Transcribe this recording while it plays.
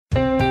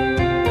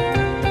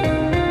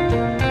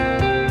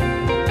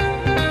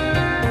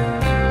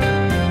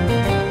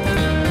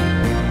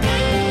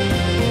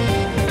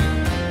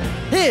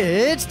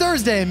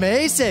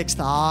May 6th.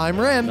 I'm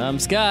Rim. I'm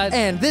Scott.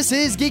 And this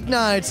is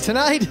Geeknights.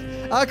 Tonight,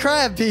 our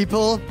crab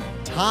people,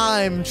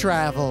 time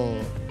travel.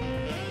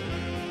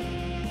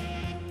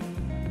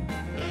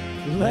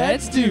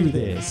 Let's do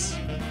this.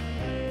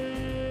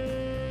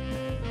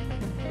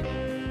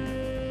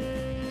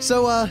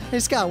 So, hey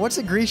Scott, what's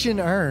a Grecian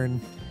urn?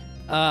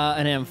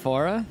 An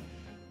amphora?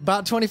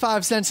 About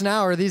 25 cents an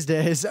hour these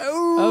days.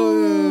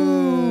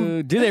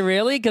 Oh, do they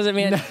really? Because I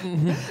mean,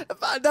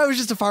 that was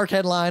just a FARC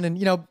headline, and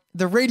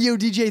the radio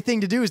DJ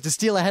thing to do is to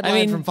steal a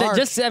headline from FARC.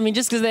 just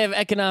because they have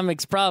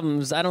economics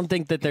problems, I don't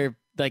think that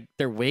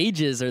their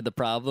wages are the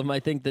problem. I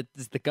think that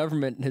the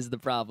government is the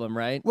problem,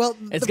 right? Well,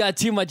 it's got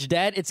too much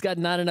debt. It's got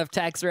not enough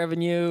tax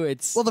revenue.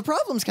 Well, the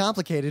problem's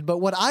complicated, but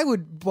what I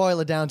would boil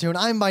it down to, and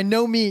I'm by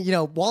no means,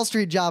 Wall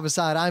Street job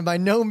aside, I'm by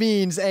no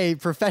means a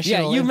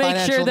professional in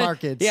financial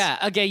markets. Yeah,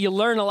 okay, you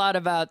learn a lot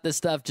about this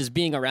stuff just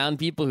being around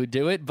people who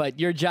do it,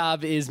 but your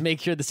job is make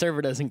sure the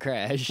server doesn't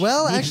crash.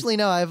 Well, actually,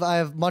 no, I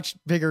have much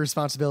bigger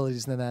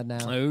responsibilities than that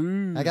now.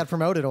 Ooh. I got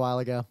promoted a while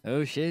ago.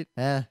 Oh, shit.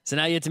 Yeah. So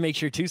now you have to make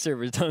sure two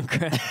servers don't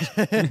crash.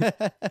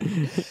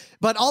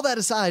 But all that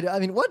aside, I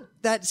mean, what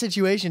that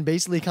situation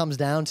basically comes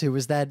down to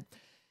is that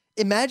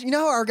imagine,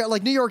 how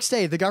like New York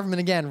State, the government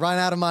again run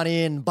out of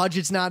money and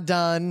budget's not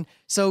done.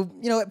 So,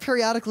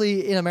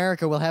 periodically in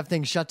America we'll have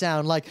things shut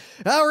down like,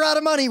 oh, we're out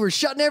of money, we're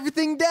shutting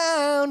everything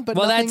down.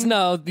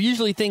 But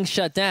usually things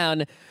shut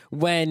down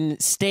when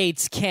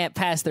states can't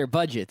pass their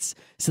budgets.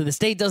 So the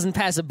state doesn't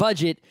pass a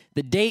budget,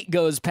 the date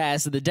goes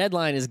past, so the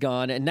deadline is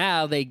gone, and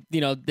now they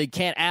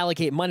can't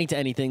allocate money to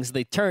anything,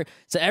 so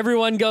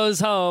everyone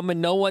goes home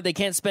and they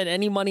can't spend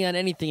any money on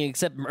anything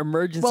except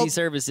emergency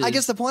services. I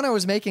guess the point I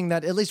was making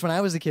that at least when I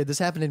was a kid, this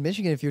happened in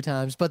Michigan a few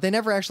times, but they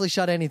never actually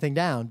shut anything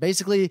down.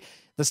 Basically,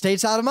 the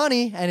state's out of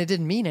money and it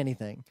didn't mean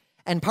anything.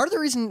 And part of the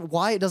reason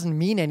why it doesn't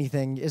mean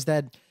anything is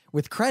that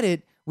with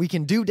credit, we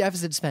can do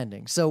deficit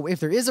spending. So if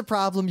there is a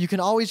problem, you can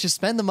always just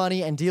spend the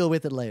money and deal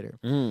with it later.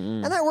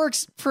 And that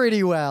works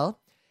pretty well.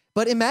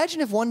 But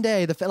imagine if one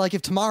day,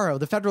 if tomorrow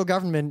the federal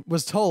government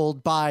was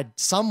told by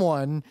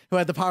someone who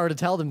had the power to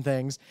tell them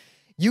things,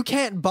 you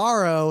can't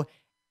borrow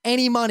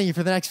any money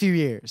for the next few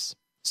years,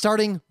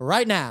 starting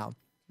right now.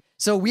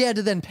 So we had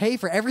to then pay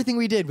for everything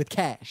we did with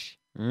cash.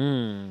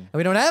 And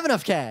we don't have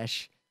enough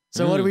cash.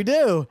 So what do we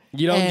do?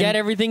 You don't get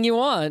everything you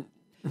want.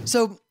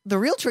 So the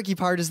real tricky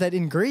part is that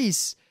in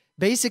Greece,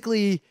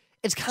 basically,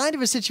 it's kind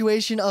of a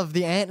situation of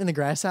the ant and the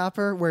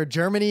grasshopper, where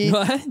Germany...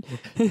 What?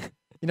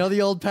 You know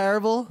the old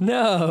parable?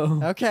 No.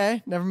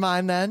 Okay, never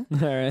mind then. All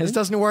right. This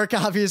doesn't work,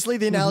 obviously.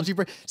 The analogy...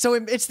 So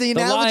it's the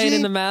analogy... The lion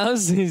and the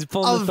mouse, he's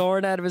pulling the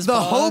thorn out of his paw.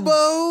 The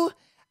hobo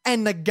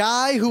and the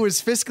guy who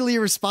is fiscally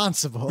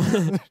responsible.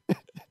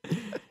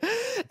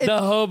 The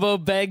hobo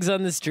begs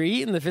on the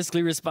street, and the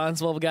fiscally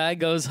responsible guy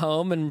goes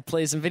home and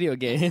plays some video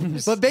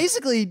games. But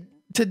basically...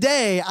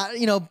 Today,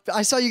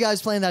 I saw you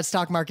guys playing that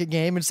stock market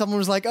game, and someone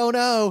was like, oh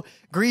no,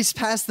 Greece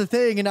passed the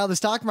thing, and now the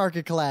stock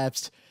market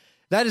collapsed.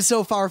 That is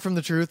so far from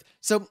the truth.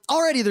 So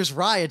already there's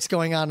riots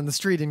going on in the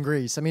street in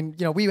Greece. I mean,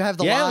 we have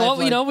the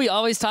we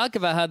always talk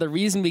about how the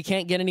reason we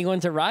can't get anyone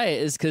to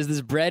riot is because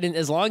there's bread, and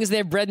as long as they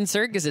have bread and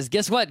circuses,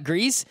 guess what,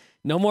 Greece?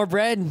 No more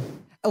bread.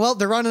 Well,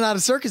 they're running out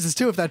of circuses,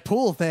 too, if that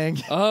pool thing.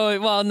 Oh,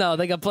 well, no,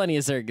 they got plenty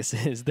of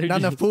circuses. Not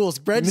enough pools.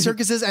 Bread,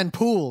 circuses, and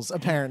pools,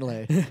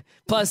 apparently.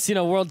 Plus,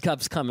 World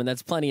Cup's coming.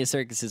 That's plenty of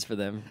circuses for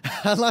them.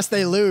 Unless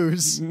they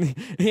lose.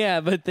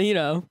 Yeah, but,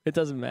 it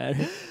doesn't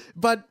matter.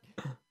 But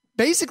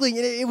basically,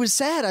 it was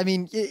sad. I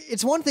mean,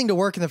 it's one thing to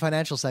work in the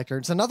financial sector.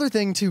 It's another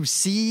thing to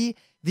see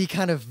the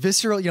kind of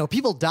visceral,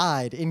 people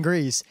died in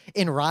Greece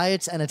in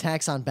riots and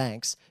attacks on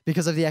banks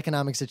because of the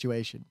economic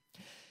situation.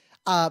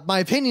 My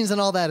opinions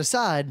and all that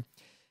aside...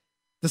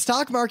 The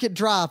stock market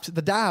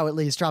the Dow at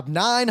least, dropped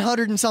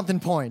 900 and something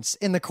points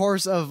in the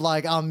course of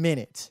like a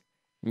minute.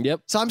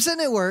 Yep. So I'm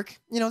sitting at work,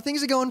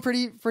 things are going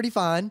pretty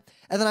fine.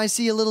 And then I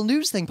see a little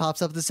news thing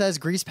pops up that says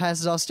Greece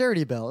passes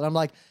austerity bill. And I'm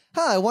like,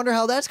 I wonder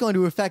how that's going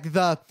to affect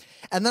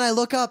and then I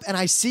look up and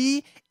I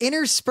see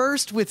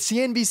interspersed with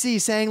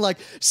CNBC saying like,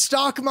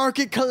 stock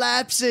market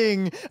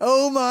collapsing.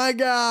 Oh my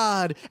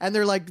God. And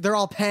they're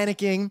all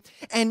panicking.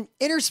 And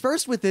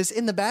interspersed with this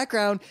in the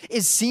background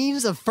is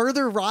scenes of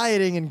further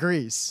rioting in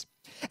Greece.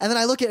 And then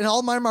I look at and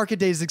all my market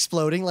days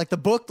exploding. Like the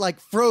book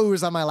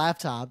froze on my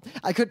laptop.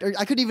 I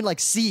couldn't even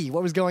see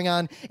what was going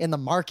on in the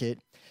market.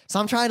 So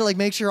I'm trying to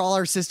make sure all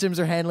our systems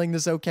are handling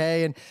this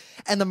okay.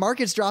 And the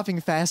market's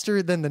dropping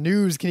faster than the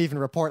news can even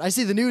report. I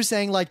see the news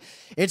saying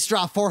it's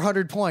dropped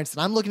 400 points.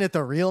 And I'm looking at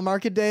the real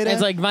market data.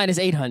 It's minus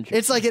 800.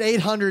 It's at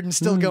 800 and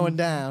still going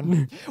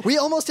down. We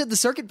almost hit the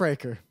circuit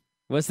breaker.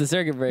 What's the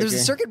circuit breaker? There's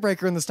a circuit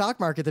breaker in the stock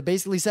market that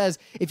basically says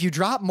if you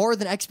drop more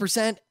than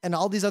X% and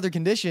all these other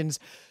conditions,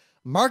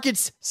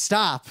 markets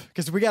stop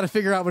because we got to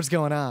figure out what's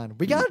going on.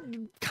 We got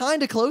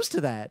kind of close to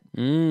that.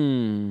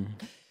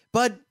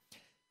 But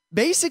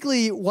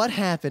basically what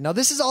happened, now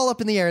this is all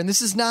up in the air, and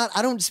this is not,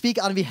 I don't speak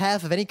on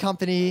behalf of any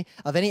company,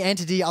 of any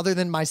entity other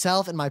than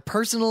myself and my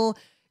personal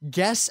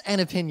guess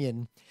and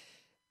opinion.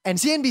 And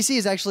CNBC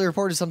has actually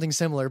reported something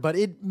similar, but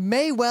it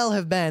may well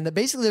have been that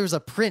basically there was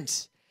a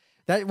print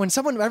That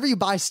whenever you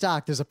buy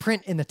stock, there's a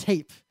print in the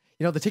tape.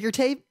 You know, the ticker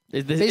tape?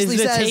 Is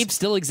the tape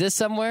still exist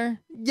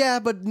somewhere? Yeah,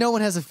 but no one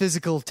has a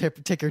physical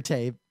ticker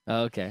tape.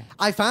 Oh, okay.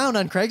 I found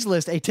on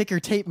Craigslist a ticker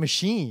tape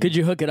machine. Could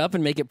you hook it up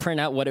and make it print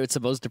out what it's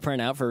supposed to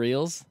print out for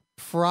reals?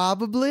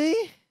 Probably.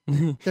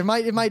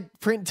 It might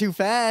print too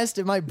fast.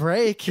 It might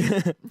break.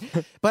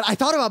 But I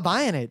thought about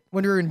buying it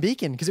when we were in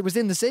Beacon because it was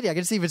in the city. I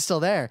could see if it's still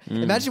there.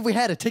 Imagine if we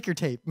had a ticker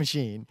tape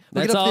machine.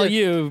 That's all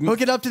you. Hook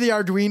it up to the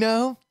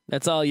Arduino.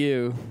 That's all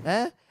you.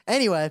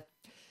 Anyway,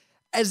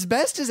 as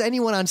best as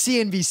anyone on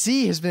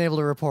CNBC has been able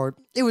to report,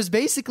 it was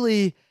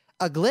basically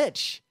a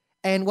glitch.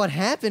 And what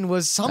happened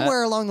was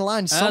somewhere along the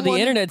line, the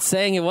internet's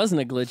saying it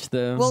wasn't a glitch,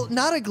 though. Well,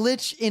 not a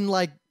glitch in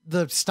like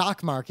the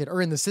stock market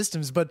or in the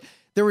systems, but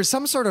there was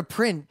some sort of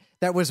print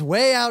that was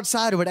way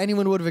outside of what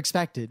anyone would have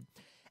expected.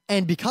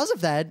 And because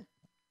of that,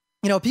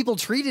 you know, people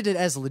treated it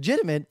as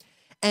legitimate.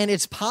 And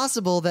it's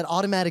possible that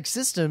automatic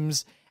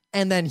systems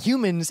and then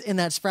humans in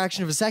that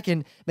fraction of a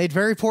second made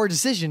very poor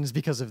decisions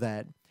because of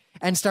that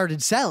and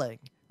started selling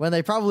when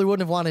they probably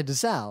wouldn't have wanted to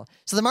sell.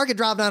 So the market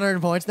dropped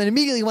 900 points, then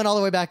immediately went all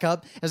the way back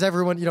up as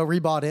everyone, you know,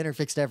 rebought in or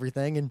fixed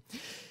everything. And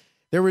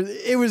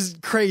it was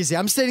crazy.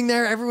 I'm sitting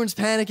there, everyone's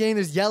panicking,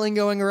 there's yelling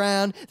going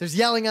around, there's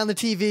yelling on the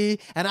TV,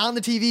 and on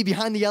the TV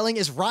behind the yelling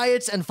is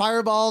riots and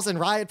fireballs and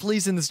riot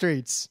police in the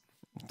streets.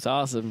 It's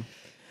awesome.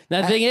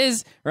 Now, the thing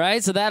is,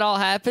 right, so that all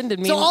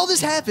happened. So all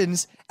this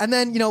happens, and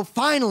then, you know,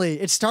 finally,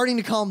 it's starting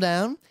to calm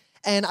down,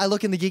 and I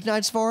look in the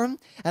Geeknights forum,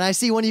 and I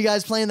see one of you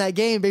guys playing that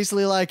game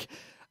basically like,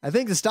 I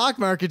think the stock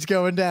market's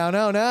going down.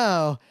 Oh,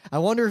 no. I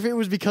wonder if it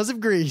was because of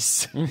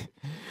Greece.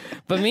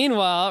 But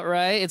meanwhile,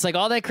 right, it's like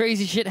all that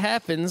crazy shit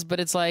happens, but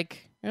it's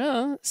like,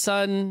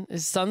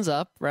 sun's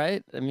up,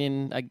 right? I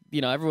mean,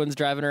 everyone's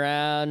driving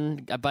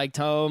around. I biked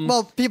home.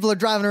 Well, people are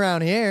driving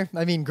around here.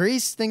 I mean,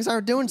 Greece, things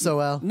aren't doing so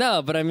well.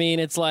 No, but I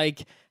mean, it's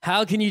like,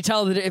 how can you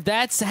tell that if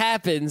that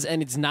happens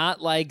and it's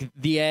not like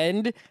the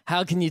end,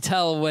 how can you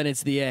tell when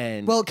it's the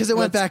end? Well, because it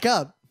went back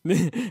up.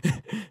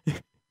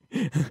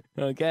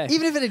 Okay.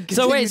 Even if it had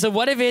So wait, so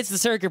what if it's the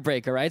circuit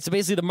breaker, right? So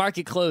basically the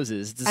market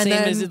closes. It's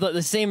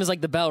the same as like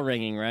the bell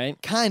ringing, right?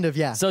 Kind of,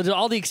 yeah. So do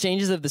all the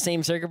exchanges have the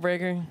same circuit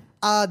breaker?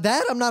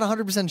 That I'm not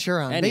 100%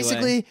 sure on. Anyway.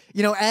 Basically,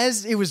 you know,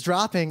 as it was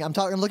dropping, I'm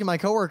looking at my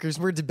coworkers,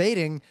 we're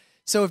debating,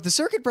 so if the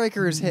circuit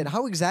breaker is hit,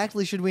 how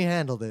exactly should we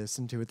handle this?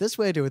 And do it this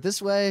way?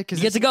 You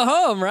get to go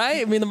home,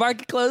 right? I mean, the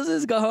market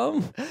closes, go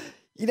home.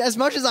 You know, as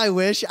much as I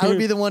wish, I would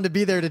be the one to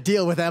be there to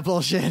deal with that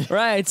bullshit.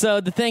 Right.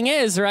 So the thing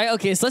is, right?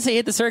 Okay, so let's say you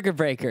hit the circuit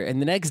breaker,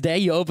 and the next day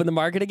you open the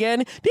market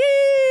again.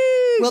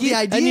 Well, the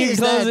idea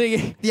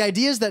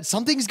is that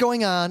something's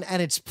going on,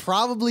 and it's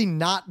probably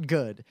not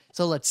good.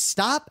 So let's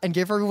stop and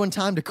give everyone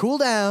time to cool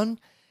down,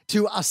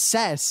 to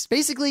assess.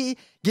 Basically,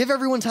 give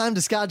everyone time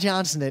to Scott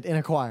Johnson it in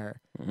a choir.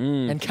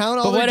 And count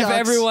all But what their if ducks.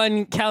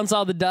 everyone counts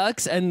all the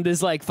ducks and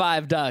there's like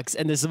 5 ducks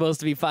and there's supposed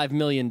to be 5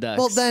 million ducks?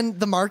 Well, then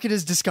the market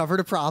has discovered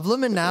a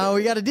problem, and now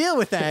we got to deal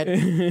with that.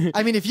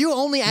 I mean, if you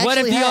only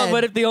actually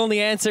what if the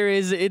only answer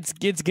is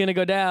it's gonna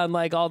go down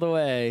like all the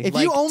way? If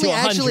like, you only to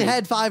 100? actually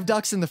had 5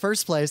 ducks in the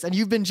first place, and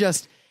you've been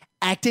just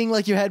acting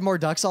like you had more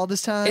ducks all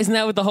this time, Isn't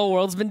that what the whole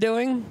world's been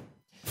doing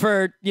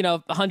for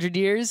 100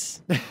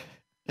 years?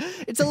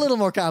 it's a little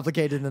more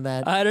complicated than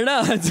that. I don't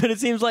know. That's what it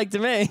seems like to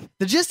me.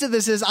 The gist of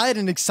this is I had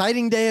an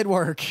exciting day at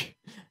work.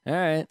 All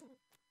right.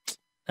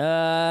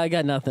 I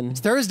got nothing. It's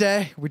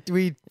Thursday.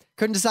 We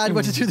couldn't decide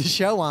what to do the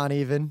show on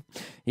even.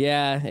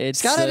 Yeah, it's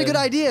Scott had a good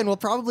idea, and we'll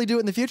probably do it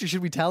in the future.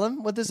 Should we tell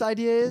him what this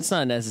idea is? It's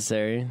not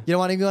necessary. You don't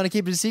want to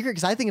keep it a secret?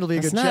 Because I think it'll be a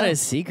It's good show. not a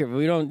secret.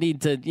 We don't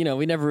need to,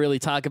 we never really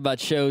talk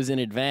about shows in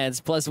advance.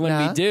 Plus,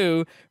 when we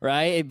do,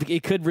 right,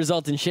 it could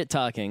result in shit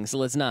talking. So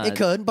let's not. It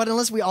could, but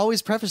unless we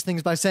always preface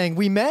things by saying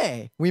we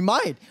may, we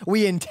might,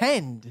 we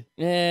intend.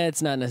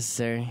 It's not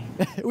necessary.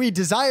 We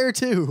desire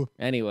to.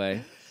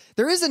 Anyway.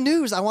 There is a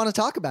news I want to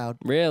talk about.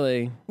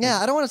 Really? Yeah,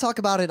 I don't want to talk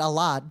about it a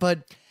lot, but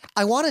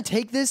I want to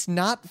take this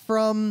not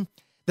from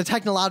the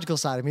technological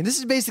side. I mean, this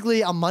is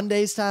basically a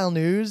Monday-style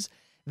news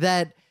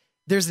that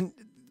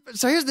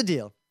So here's the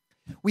deal.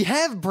 We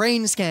have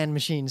brain scan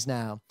machines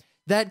now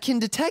that can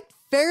detect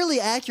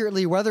fairly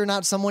accurately whether or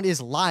not someone is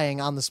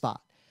lying on the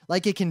spot.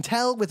 Like, it can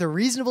tell with a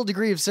reasonable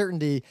degree of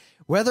certainty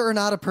whether or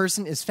not a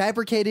person is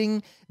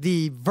fabricating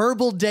the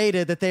verbal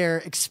data that they're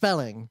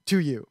expelling to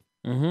you.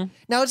 Mm-hmm.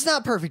 Now, it's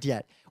not perfect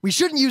yet. We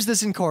shouldn't use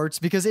this in courts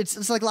because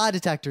it's like lie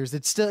detectors.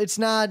 It's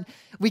not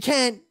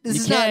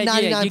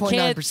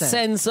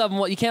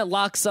 99.9%. You can't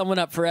lock someone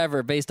up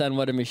forever based on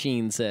what a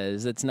machine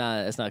says. That's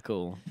not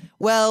cool.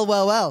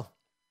 Well.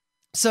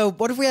 So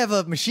what if we have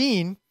a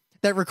machine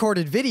that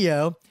recorded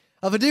video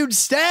of a dude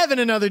stabbing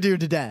another dude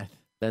to death?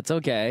 That's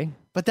okay.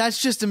 But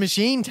that's just a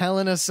machine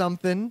telling us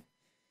something.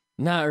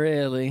 Not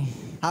really.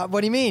 What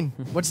do you mean?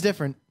 What's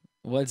different?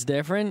 What's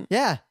different?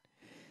 Yeah.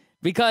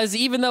 Because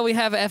even though we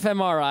have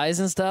fMRIs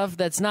and stuff,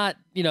 that's not,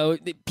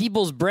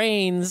 people's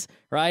brains,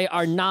 right,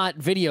 are not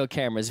video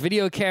cameras.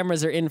 Video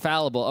cameras are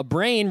infallible. A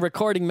brain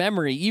recording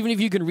memory, even if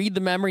you can read the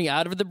memory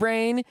out of the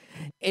brain,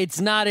 it's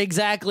not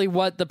exactly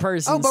what the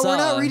person but saw. we're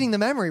not reading the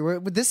memory.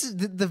 This is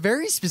the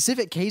very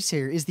specific case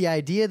here is the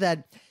idea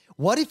that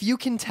what if you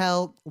can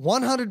tell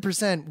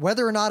 100%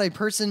 whether or not a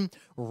person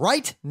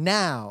right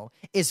now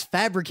is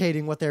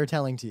fabricating what they're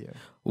telling to you?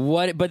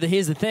 But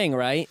here's the thing,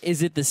 right?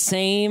 Is it the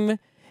same?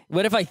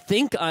 What if I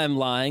think I'm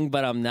lying,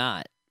 but I'm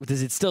not?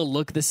 Does it still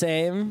look the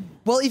same?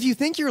 Well, if you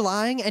think you're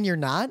lying and you're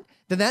not,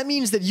 then that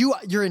means that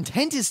your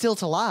intent is still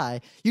to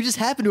lie. You just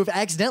happen to have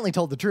accidentally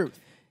told the truth.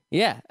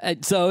 Yeah.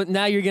 So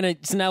now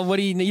now what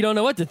do you don't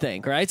know what to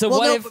think, right? So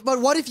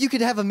but what if you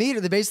could have a meter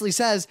that basically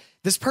says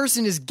this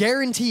person is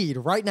guaranteed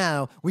right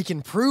now, we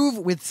can prove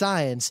with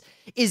science,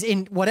 is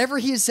in whatever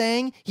he is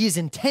saying, he is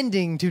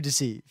intending to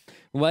deceive.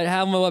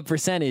 What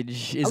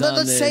percentage is on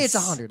let's this? say it's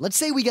 100. Let's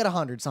say we get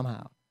 100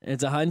 somehow.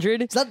 It's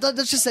 100? So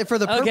let's just say for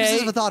the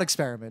purposes of a thought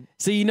experiment.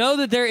 So you know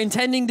that they're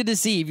intending to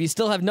deceive. You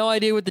still have no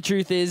idea what the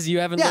truth is. You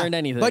haven't learned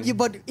anything.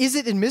 But is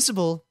it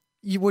admissible,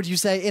 would you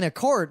say, in a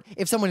court,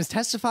 if someone is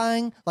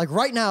testifying, like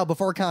right now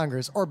before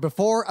Congress or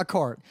before a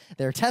court,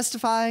 they're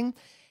testifying,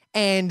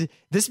 and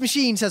this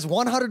machine says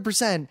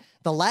 100%,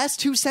 the last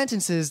two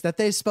sentences that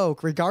they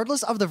spoke,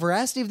 regardless of the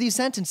veracity of these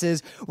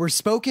sentences, were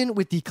spoken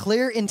with the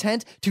clear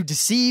intent to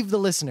deceive the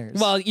listeners.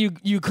 Well,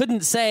 you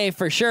couldn't say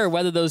for sure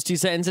whether those two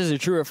sentences are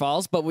true or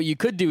false, but what you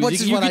could do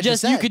is you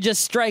could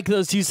just strike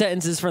those two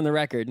sentences from the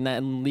record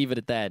and leave it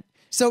at that.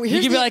 So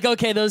you could be like,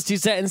 okay, those two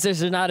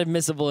sentences are not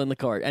admissible in the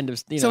court. End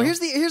of. So here's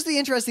the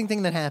interesting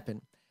thing that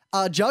happened.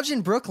 A judge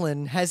in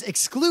Brooklyn has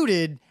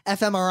excluded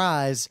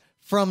fMRIs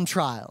from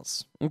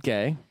trials.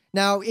 Okay.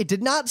 Now, it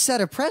did not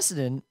set a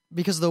precedent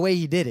because of the way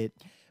he did it.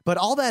 But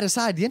all that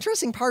aside, the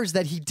interesting part is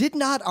that he did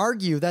not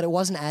argue that it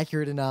wasn't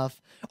accurate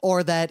enough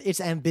or that it's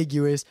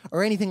ambiguous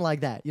or anything like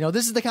that.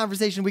 This is the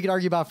conversation we could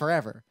argue about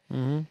forever.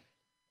 Mm-hmm.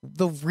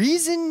 The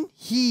reason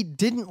he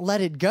didn't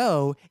let it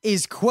go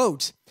is,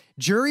 quote,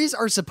 juries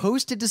are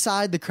supposed to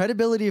decide the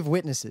credibility of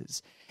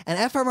witnesses. And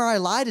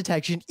fMRI lie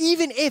detection,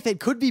 even if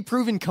it could be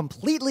proven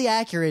completely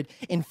accurate,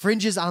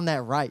 infringes on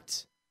that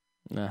right.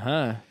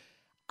 Uh-huh.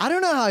 I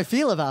don't know how I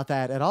feel about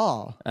that at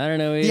all. I don't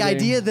know either. The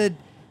idea that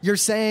you're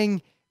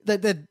saying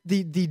that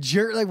the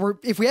jury, like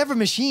if we have a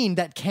machine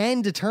that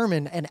can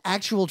determine an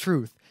actual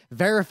truth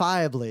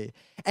verifiably,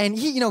 and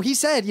he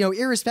said,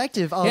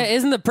 irrespective of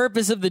isn't the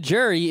purpose of the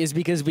jury is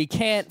because we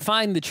can't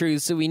find the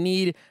truth, so we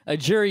need a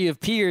jury of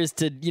peers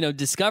to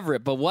discover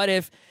it. But what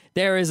if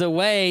there is a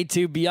way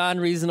to, beyond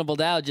reasonable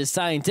doubt, just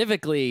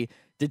scientifically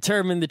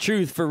determine the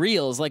truth for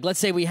reals? Like, let's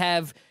say we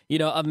have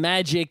a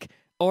magic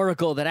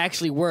oracle that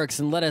actually works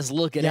and let us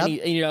look at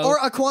any, or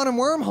a quantum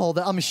wormhole,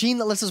 a machine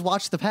that lets us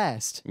watch the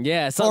past.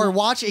 Yeah. Or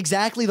watch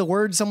exactly the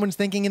words someone's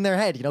thinking in their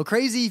head.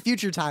 Crazy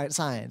future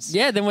science.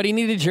 Yeah. Then what do you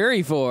need a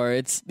jury for?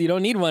 You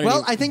don't need one.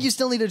 Well, I think you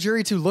still need a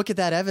jury to look at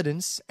that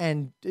evidence.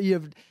 And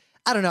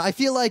I don't know. I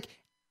feel like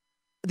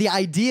the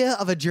idea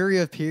of a jury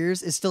of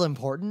peers is still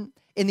important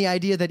in the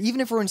idea that even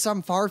if we're in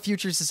some far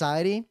future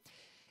society,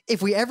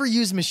 if we ever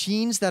use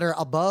machines that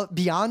are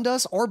beyond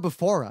us or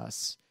before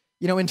us,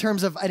 in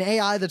terms of an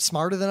AI that's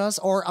smarter than us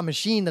or a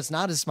machine that's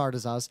not as smart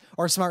as us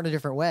or smart in a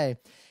different way,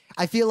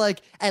 I feel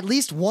like at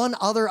least one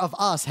other of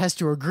us has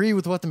to agree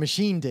with what the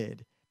machine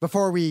did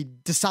before we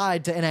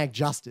decide to enact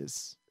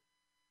justice.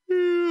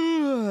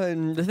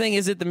 And the thing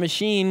is that the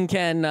machine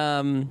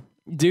can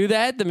do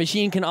that. The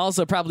machine can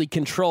also probably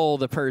control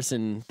the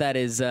person that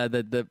is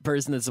the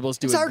person that's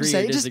supposed to agree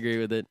or disagree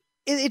with it.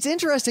 It's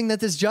interesting that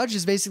this judge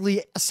has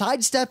basically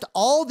sidestepped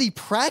all the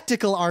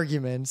practical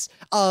arguments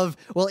of,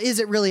 well, is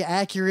it really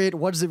accurate?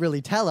 What does it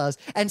really tell us?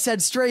 And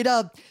said straight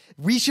up,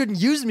 we shouldn't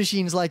use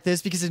machines like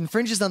this because it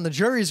infringes on the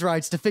jury's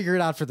rights to figure it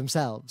out for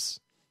themselves.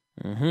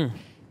 Mm-hmm.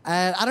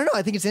 I don't know.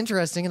 I think it's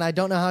interesting, and I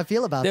don't know how I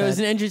feel about that. There was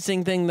an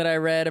interesting thing that I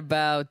read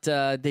about,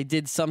 they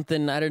did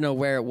something, I don't know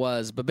where it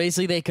was, but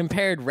basically they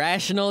compared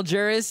rational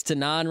jurists to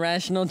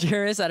non-rational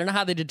jurists. I don't know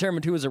how they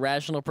determined who was a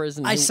rational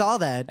person. I saw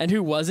that. And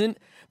who wasn't.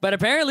 But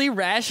apparently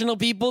rational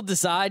people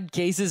decide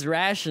cases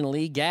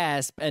rationally,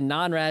 gasp, and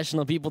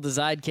non-rational people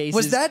decide cases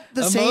was that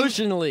the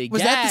emotionally, same?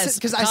 Was gasp, that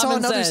because I saw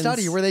another sense.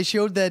 study where they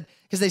showed that,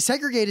 because they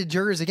segregated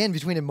jurors again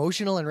between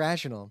emotional and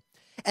rational,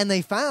 and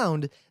they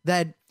found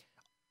that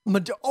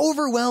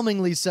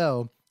overwhelmingly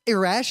so,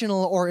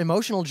 irrational or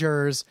emotional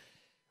jurors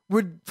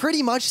would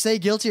pretty much say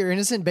guilty or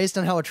innocent based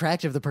on how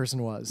attractive the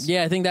person was.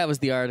 Yeah, I think that was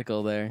the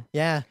article there.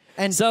 Yeah.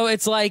 And so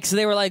it's like, so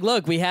they were like,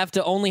 look, we have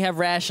to only have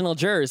rational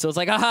jurors. So it's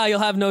like, aha, you'll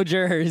have no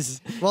jurors.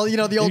 Well,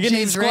 the old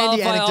James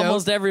Randi anecdote.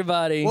 Almost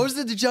everybody. What was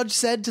it the judge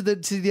said to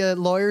the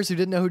lawyers who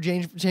didn't know who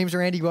James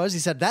Randi was? He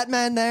said, that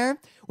man there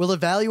will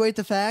evaluate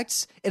the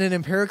facts in an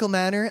empirical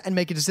manner and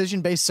make a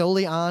decision based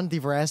solely on the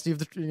veracity of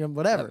the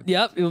whatever.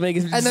 Yep, he will make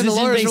a decision and then the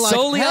lawyers based were like,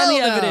 solely on the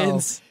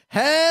evidence.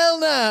 Hell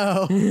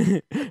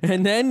no.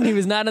 And then he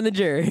was not on the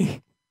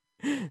jury.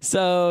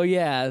 So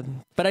yeah,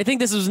 but I think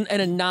this was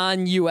in a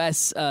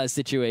non-U.S.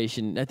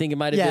 Situation. I think it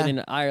might have been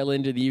in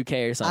Ireland or the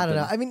U.K. or something. I don't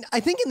know. I mean, I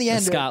think in the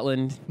end,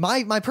 Scotland.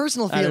 My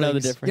personal feelings. I don't know the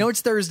difference. You know,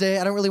 it's Thursday.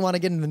 I don't really want to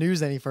get into the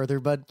news any further,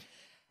 but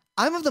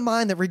I'm of the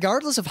mind that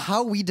regardless of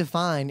how we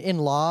define in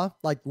law,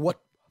 like what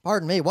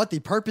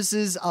the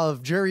purposes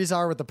of juries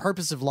are, what the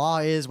purpose of law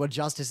is, what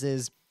justice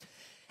is,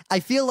 I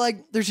feel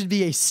like there should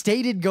be a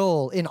stated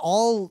goal in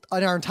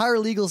our entire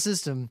legal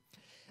system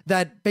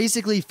that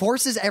basically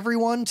forces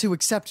everyone to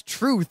accept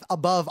truth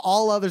above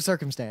all other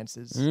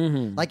circumstances.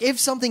 Mm-hmm. Like if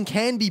something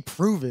can be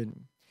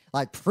proven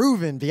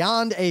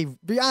beyond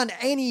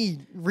any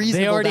reasonable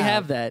They already doubt.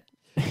 have that.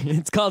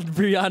 It's called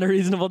beyond a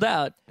reasonable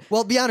doubt.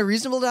 Well, beyond a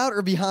reasonable doubt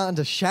or beyond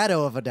a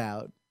shadow of a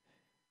doubt?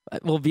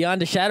 Well,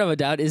 beyond a shadow of a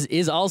doubt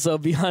is also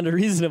beyond a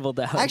reasonable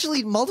doubt.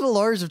 Actually, multiple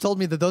lawyers have told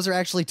me that those are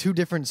actually two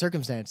different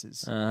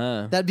circumstances.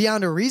 That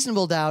beyond a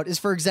reasonable doubt is,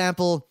 for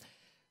example,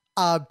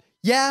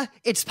 yeah,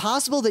 it's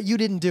possible that you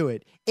didn't do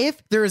it.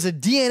 If there is a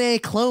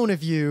DNA clone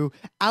of you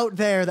out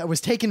there that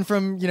was taken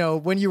from,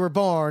 when you were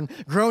born,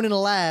 grown in a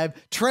lab,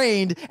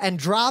 trained, and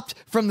dropped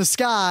from the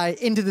sky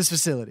into this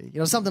facility,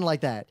 something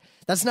like that.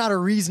 That's not a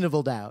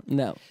reasonable doubt.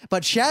 No.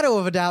 But shadow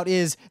of a doubt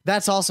is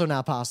that's also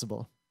not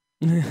possible.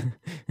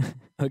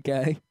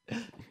 Okay.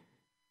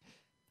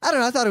 I don't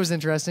know. I thought it was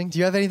interesting. Do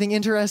you have anything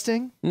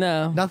interesting?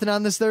 No. Nothing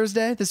on this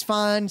Thursday? This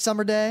fine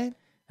summer day?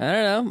 I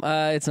don't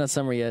know. It's not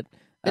summer yet.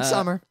 It's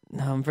summer.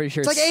 No, I'm pretty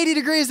sure It's like 80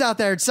 degrees out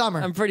there. It's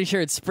summer. I'm pretty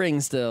sure it's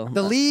spring still.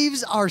 The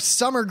leaves are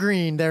summer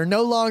green. They're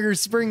no longer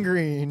spring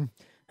green.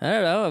 I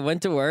don't know. I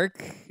went to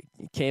work,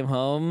 came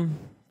home,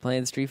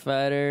 playing Street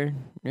Fighter,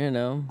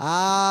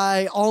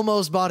 I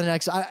almost bought an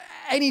Xbox.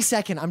 Any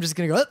second, I'm just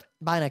going to go,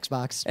 buy an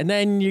Xbox. And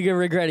then you're going to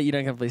regret it. You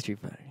don't going to play Street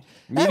Fighter.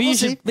 Maybe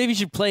you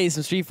should play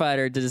some Street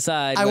Fighter to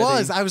decide.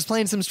 I was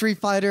playing some Street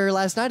Fighter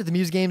last night at the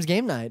Muse Games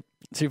game night.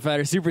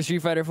 Super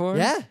Street Fighter 4?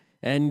 Yeah.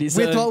 And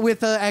so,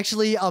 with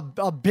actually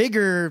a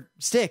bigger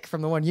stick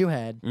from the one you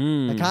had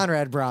that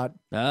Conrad brought.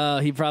 Oh,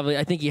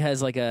 I think he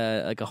has like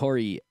a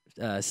Hori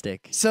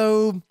stick.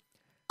 So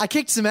I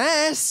kicked some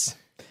ass.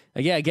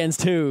 Yeah,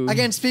 against who?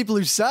 Against people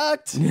who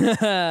sucked.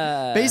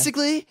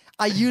 Basically,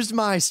 I used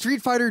my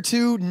Street Fighter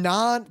 2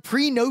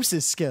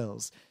 pre-Gnosis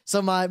skills.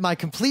 So my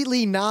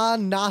completely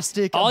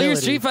non-Gnostic All ability. your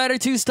Street Fighter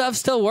 2 stuff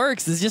still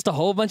works. There's just a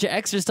whole bunch of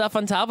extra stuff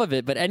on top of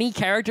it. But any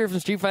character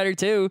from Street Fighter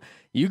 2,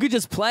 you could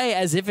just play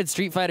as if it's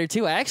Street Fighter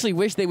 2. I actually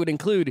wish they would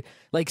include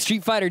like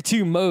Street Fighter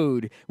 2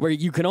 mode where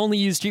you can only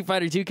use Street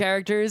Fighter 2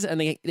 characters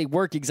and they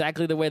work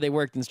exactly the way they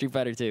worked in Street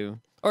Fighter 2.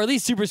 Or at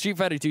least Super Street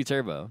Fighter 2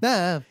 Turbo.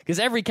 Because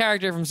every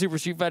character from Super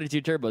Street Fighter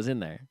 2 Turbo is in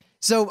there.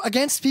 So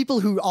against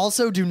people who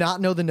also do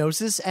not know the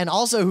Gnosis and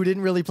also who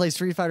didn't really play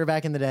Street Fighter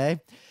back in the day,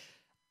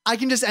 I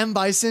can just M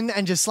Bison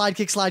and just slide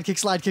kick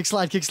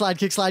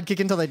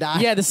until they die.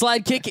 Yeah, the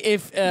slide kick.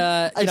 If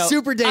it's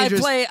super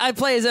dangerous. I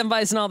play as M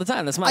Bison all the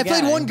time. That's my guy. I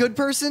played one good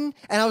person,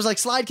 and I was like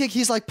slide kick.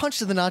 He's like punch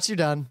to the nuts. You're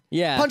done.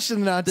 Yeah, punch to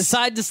the nuts. The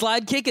side to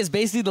slide kick is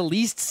basically the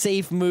least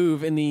safe move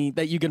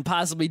that you can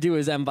possibly do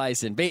as M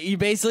Bison.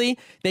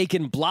 They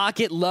can block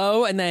it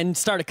low and then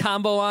start a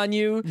combo on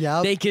you.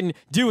 Yep. They can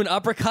do an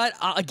uppercut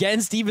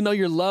against even though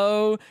you're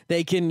low.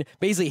 They can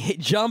basically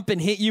jump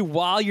and hit you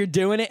while you're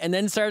doing it and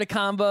then start a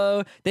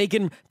combo. They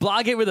can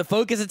block it with a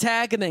focus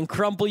attack and then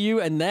crumple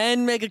you and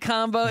then make a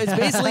combo. It's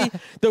basically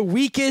the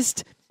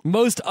weakest,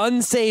 most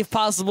unsafe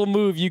possible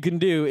move you can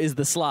do is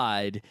the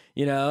slide,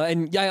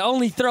 and I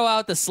only throw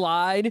out the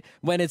slide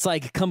when it's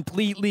like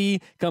completely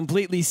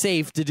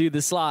safe to do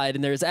the slide,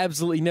 and there's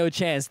absolutely no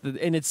chance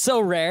and it's so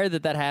rare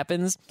that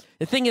happens.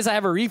 The thing is, I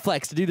have a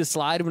reflex to do the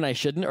slide when I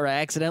shouldn't, or I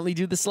accidentally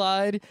do the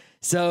slide,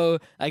 so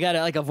I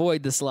gotta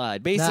avoid the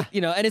slide.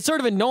 And it's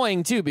sort of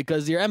annoying too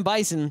because your M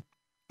Bison,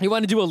 you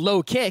want to do a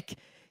low kick.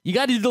 You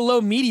got to do the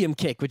low medium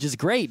kick, which is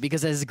great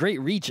because it has a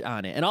great reach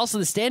on it. And also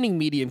the standing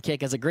medium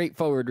kick has a great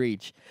forward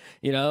reach,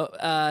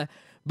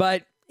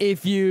 But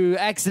if you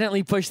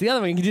accidentally push the other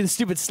one, you can do the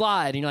stupid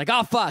slide. And you're like,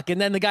 oh, fuck. And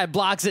then the guy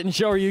blocks it and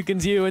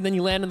shoryukens you. And then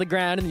you land on the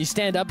ground and you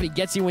stand up and he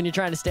gets you when you're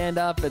trying to stand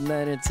up. And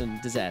then it's a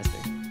disaster.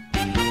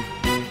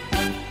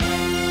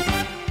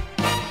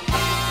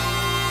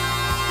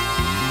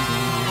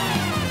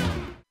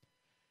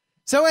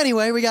 So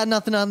anyway, we got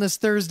nothing on this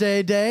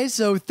Thursday day.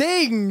 So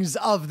things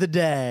of the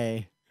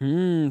day.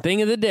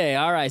 Thing of the day.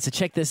 All right, so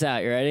check this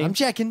out. You ready? I'm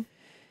checking.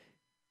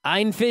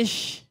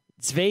 Einfisch,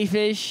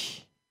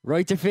 Zweifisch,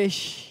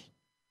 Reuterfisch,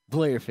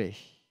 Bleuerfisch.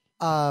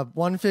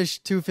 One fish,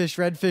 two fish,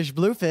 red fish,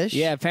 blue fish.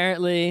 Yeah,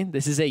 apparently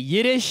this is a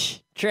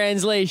Yiddish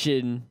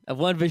translation of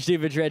one fish, two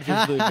fish, red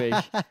fish, blue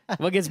fish.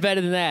 What gets better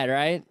than that,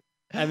 right?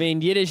 I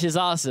mean, Yiddish is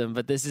awesome,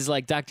 but this is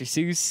like Dr.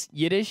 Seuss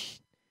Yiddish.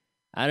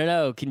 I don't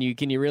know. Can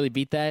you really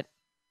beat that?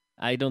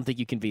 I don't think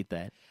you can beat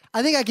that.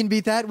 I think I can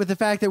beat that with the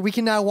fact that we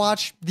can now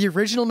watch the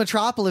original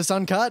Metropolis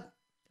uncut.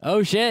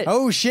 Oh, shit.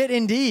 Oh, shit,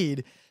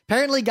 indeed.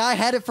 Apparently, Guy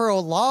had it for a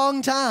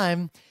long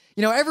time.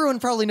 Everyone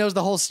probably knows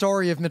the whole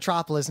story of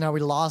Metropolis and how we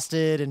lost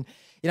it. And,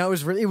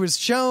 it was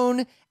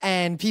shown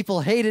and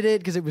people hated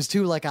it because it was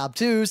too,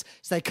 obtuse.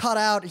 So they cut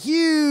out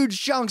huge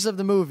chunks of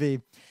the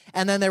movie.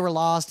 And then they were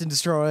lost and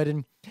destroyed.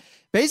 And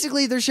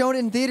basically, they're showing it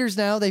in theaters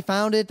now. They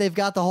found it. They've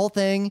got the whole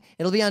thing.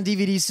 It'll be on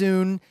DVD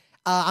soon.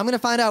 I'm going to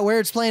find out where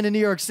it's playing in New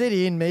York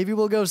City, and maybe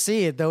we'll go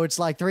see it, though it's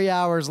like 3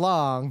 hours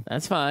long.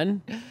 That's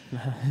fun.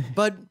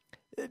 But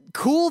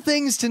cool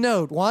things to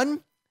note.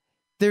 One,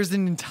 there's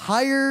an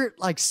entire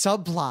like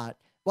subplot.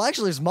 Well,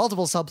 actually, there's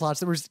multiple subplots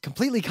that were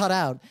completely cut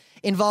out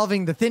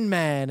involving the Thin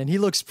Man, and he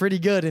looks pretty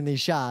good in these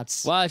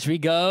shots. Watch, we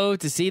go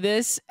to see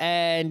this,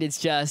 and it's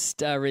just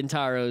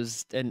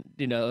Rintaro's and,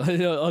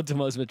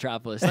 Ultimos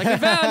Metropolis. Like, we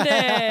found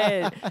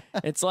it!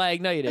 It's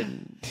like, no, you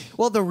didn't.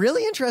 Well, the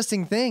really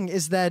interesting thing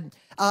is that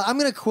I'm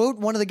going to quote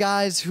one of the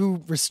guys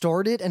who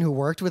restored it and who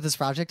worked with this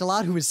project a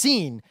lot, who has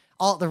seen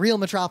the real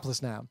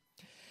Metropolis now.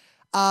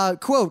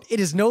 Quote, "It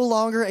is no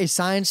longer a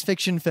science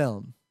fiction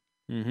film.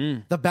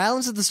 Mm-hmm. The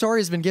balance of the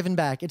story has been given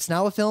back. It's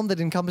now a film that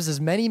encompasses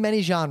many,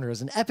 many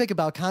genres, an epic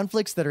about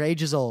conflicts that are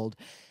ages old.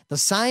 The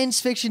science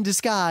fiction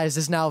disguise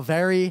is now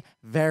very,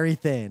 very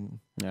thin."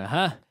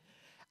 Uh-huh.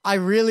 I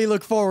really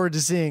look forward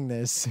to seeing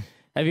this.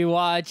 Have you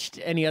watched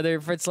any other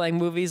Fritz Lang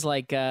movies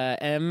like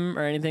M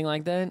or anything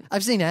like that?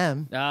 I've seen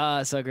M.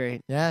 Ah, so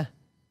great. Yeah.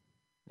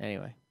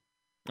 Anyway.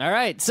 All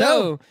right,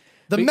 so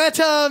the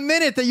meta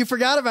minute that you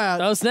forgot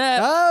about. Oh,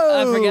 snap.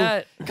 Oh, I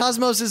forgot.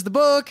 Cosmos is the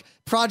book.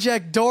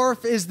 Project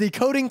Dorf is the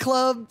coding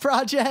club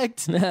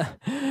project.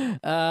 I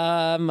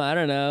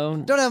don't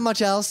know. Don't have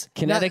much else.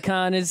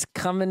 Kineticon is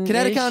coming.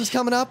 Kineticon's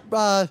coming up.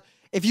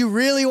 If you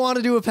really want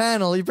to do a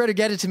panel, you better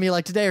get it to me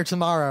like today or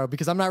tomorrow,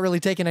 because I'm not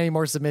really taking any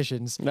more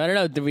submissions. I don't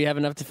know. Do we have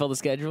enough to fill the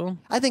schedule?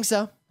 I think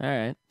so. All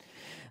right.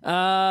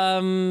 I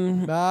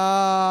don't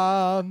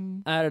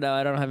know.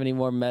 I don't have any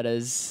more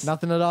metas.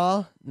 Nothing at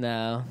all?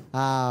 No.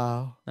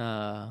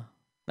 Oh.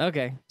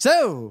 Okay.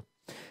 So,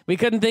 we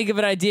couldn't think of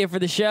an idea for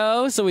the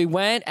show, so we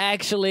went.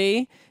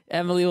 Actually,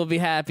 Emily will be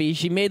happy.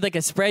 She made like a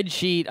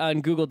spreadsheet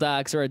on Google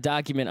Docs, or a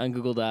document on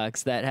Google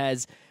Docs that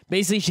has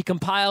basically, she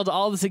compiled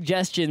all the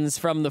suggestions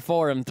from the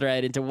forum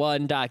thread into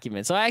one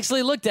document. So I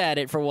actually looked at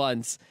it for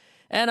once.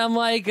 And I'm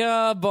like,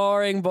 oh,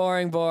 boring.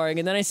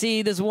 And then I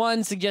see this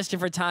one suggestion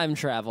for time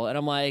travel. And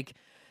I'm like,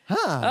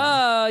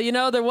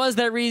 there was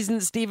that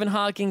recent Stephen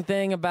Hawking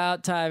thing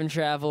about time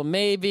travel.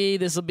 Maybe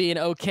this will be an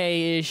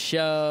okay-ish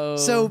show.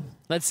 So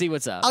let's see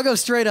what's up. I'll go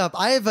straight up.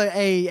 I have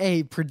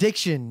a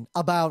prediction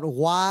about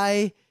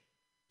why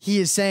he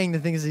is saying the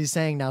things that he's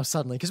saying now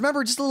suddenly. Because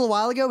remember, just a little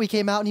while ago, he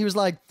came out and he was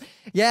like,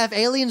 yeah, if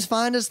aliens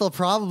find us, they'll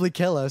probably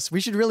kill us.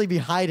 We should really be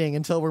hiding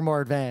until we're more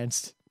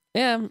advanced.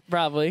 Yeah,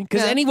 probably.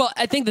 Because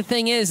I think the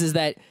thing is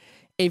that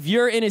if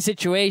you're in a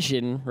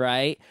situation,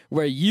 right,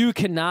 where you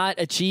cannot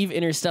achieve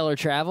interstellar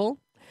travel,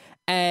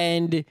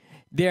 and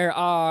there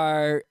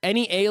are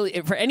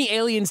for any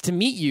aliens to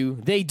meet you,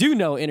 they do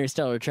know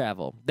interstellar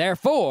travel.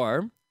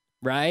 Therefore,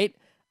 right,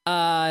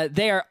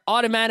 they are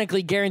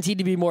automatically guaranteed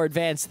to be more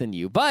advanced than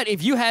you. But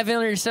if you have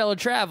interstellar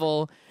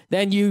travel,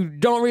 then you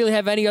don't really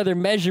have any other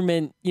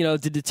measurement, to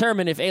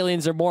determine if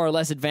aliens are more or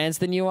less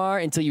advanced than you are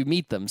until you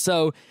meet them.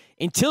 So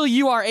until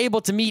you are able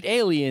to meet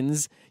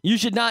aliens, you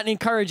should not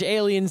encourage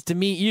aliens to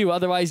meet you.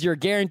 Otherwise, you're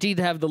guaranteed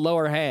to have the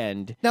lower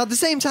hand. Now, at the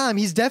same time,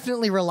 he's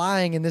definitely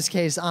relying in this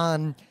case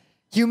on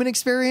human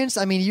experience.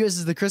 I mean, he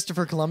uses the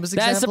Christopher Columbus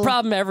example. That's the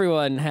problem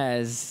everyone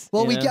has.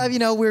 Well,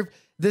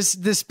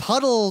 this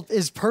puddle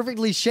is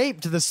perfectly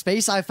shaped to the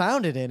space I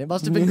found it in. It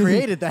must have been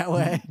created that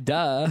way.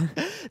 Duh.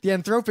 The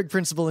anthropic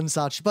principle and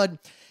such.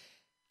 But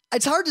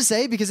it's hard to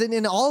say, because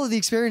in all of the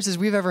experiences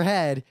we've ever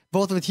had,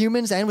 both with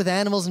humans and with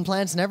animals and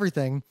plants and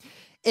everything,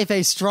 if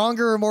a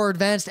stronger or more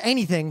advanced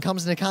anything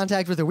comes into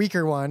contact with a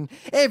weaker one,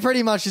 it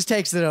pretty much just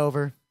takes it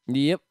over.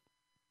 Yep.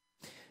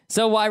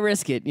 So why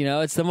risk it?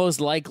 It's the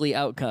most likely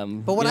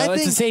outcome. But what I think,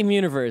 it's the same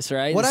universe,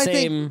 right? What I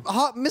think,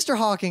 Mr.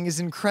 Hawking is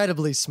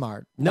incredibly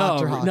smart. No,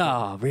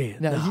 really.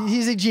 No,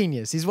 he's a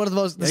genius. He's one of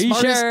the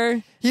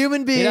smartest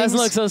human beings. He doesn't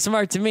look so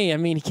smart to me. I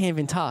mean, he can't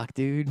even talk,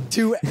 dude.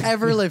 To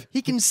ever live.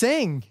 He can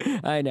sing.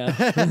 I know.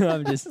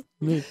 I'm just.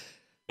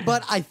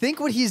 But I think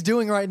what he's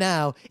doing right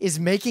now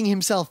is making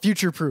himself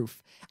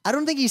future-proof. I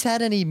don't think he's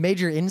had any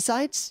major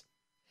insights,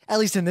 at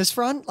least in this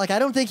front. Like, I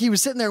don't think he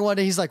was sitting there one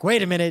day, he's like,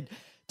 wait a minute,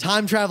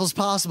 time travel's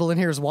possible, and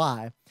here's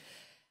why.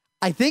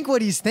 I think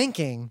what he's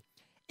thinking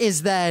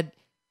is that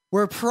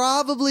we're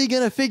probably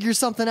going to figure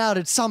something out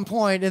at some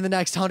point in the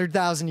next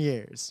 100,000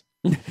 years.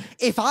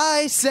 If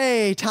I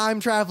say time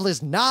travel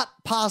is not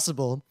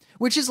possible,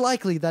 which is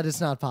likely that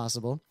it's not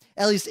possible,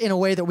 at least in a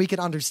way that we can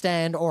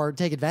understand or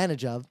take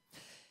advantage of,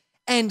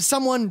 and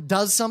someone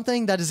does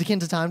something that is akin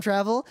to time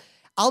travel,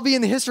 I'll be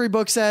in the history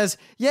book says,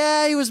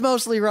 yeah, he was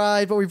mostly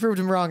right, but we proved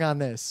him wrong on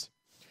this.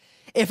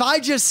 If I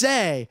just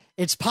say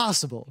it's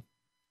possible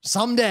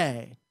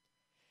someday,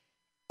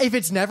 if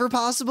it's never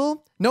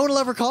possible, no one will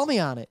ever call me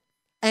on it.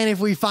 And if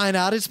we find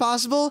out it's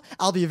possible,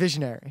 I'll be a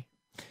visionary.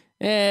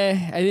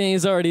 I think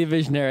he's already a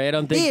visionary. I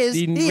don't think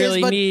he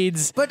really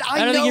needs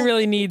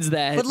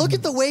that. But look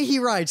at the way he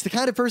writes, the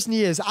kind of person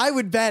he is. I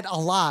would bet a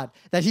lot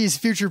that he's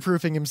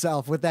future-proofing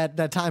himself with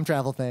that time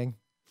travel thing.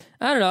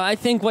 I don't know. I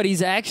think what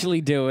he's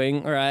actually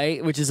doing,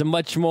 right, which is a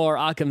much more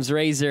Occam's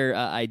razor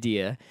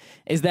idea,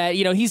 is that,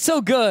 he's so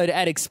good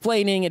at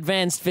explaining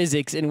advanced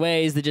physics in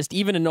ways that just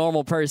even a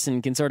normal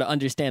person can sort of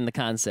understand the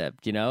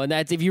concept, And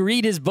that's, if you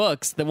read his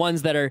books, the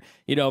ones that are,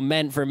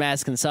 meant for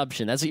mass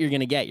consumption, that's what you're going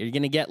to get. You're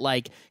going to get,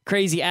 like,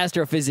 crazy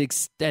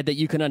astrophysics that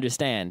you can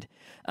understand.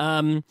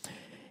 The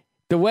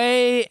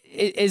way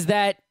is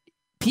that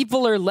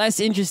people are less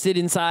interested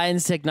in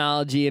science,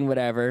 technology, and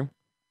whatever.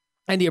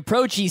 And the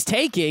approach he's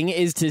taking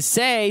is to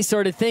say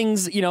sort of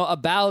things,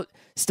 about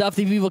stuff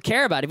that people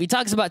care about. If he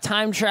talks about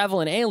time travel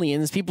and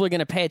aliens, people are going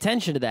to pay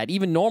attention to that,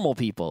 even normal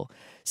people.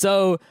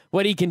 So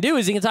what he can do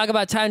is he can talk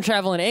about time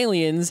travel and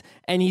aliens,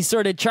 and he's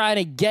sort of trying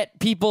to get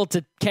people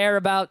to care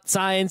about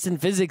science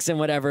and physics and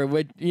whatever,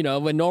 when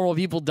normal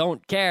people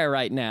don't care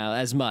right now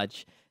as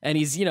much. And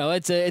he's,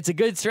 it's a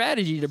good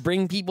strategy to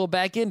bring people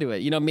back into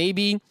it.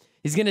 Maybe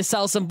he's going to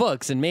sell some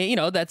books, and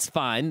that's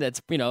fine.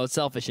 That's,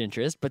 selfish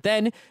interest. But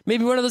then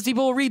maybe one of those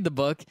people will read the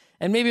book,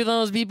 and maybe one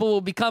of those people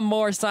will become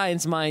more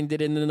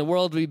science-minded, and then the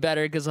world will be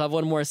better because we'll have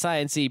one more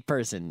science-y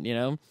person,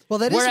 Well,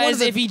 that is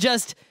whereas if he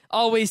just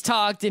always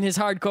talked in his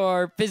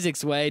hardcore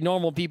physics way,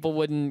 normal people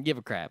wouldn't give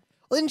a crap.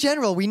 Well, in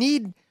general, we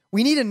need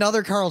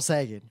another Carl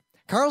Sagan.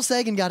 Carl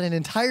Sagan got an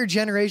entire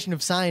generation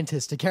of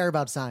scientists to care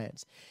about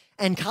science.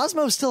 And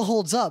Cosmos still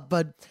holds up,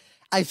 but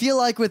I feel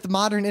like with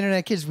modern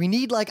internet kids, we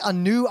need like a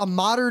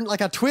modern,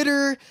 like a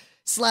Twitter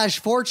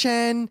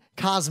 /4chan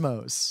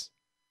Cosmos.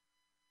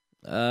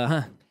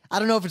 I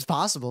don't know if it's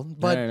possible,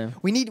 but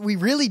we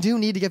really do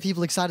need to get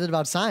people excited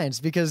about science,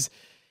 because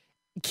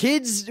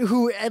kids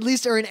who at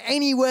least are in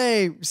any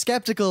way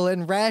skeptical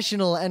and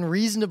rational and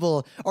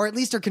reasonable, or at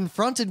least are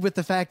confronted with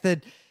the fact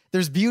that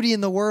there's beauty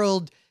in the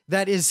world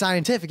that is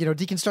scientific,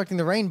 deconstructing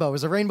the rainbow.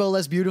 Is a rainbow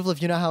less beautiful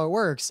if you know how it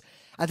works?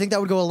 I think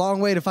that would go a long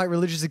way to fight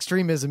religious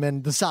extremism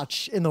and the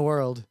such in the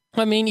world.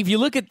 I mean, if you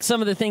look at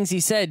some of the things he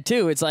said,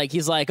 too, it's like,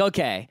 he's like,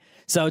 okay,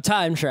 so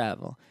time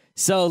travel.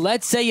 So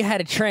let's say you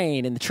had a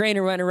train, and the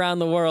train went around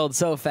the world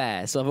so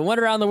fast. So if it went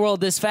around the world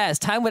this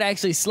fast, time would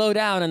actually slow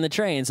down on the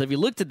train. So if you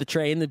looked at the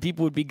train, the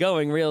people would be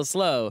going real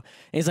slow. And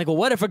he's like, well,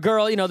 what if a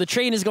girl, the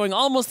train is going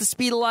almost the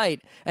speed of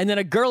light, and then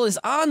a girl is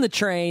on the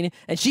train,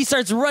 and she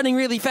starts running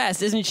really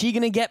fast. Isn't she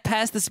going to get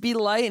past the speed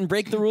of light and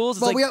break the rules?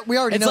 It's well, we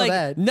already know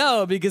that.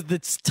 No, because the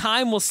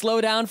time will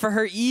slow down for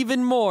her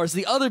even more. So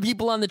the other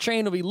people on the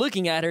train will be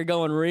looking at her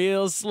going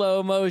real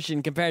slow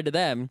motion compared to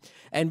them.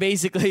 And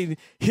basically,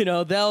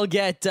 they'll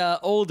get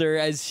older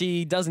as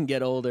she doesn't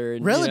get older.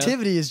 And,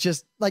 relativity is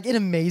just, like, it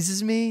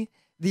amazes me.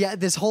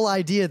 This whole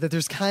idea that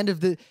there's kind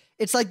of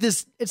it's like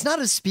this, it's not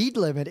a speed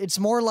limit. It's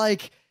more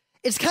like,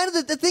 it's kind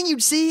of the thing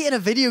you'd see in a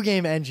video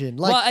game engine.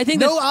 Like, well, I think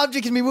no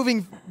object can be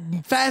moving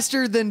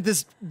faster than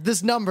this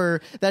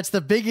number. That's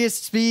the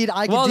biggest speed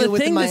I can deal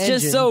with in my engine. Well, the thing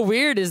that's just so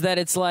weird is that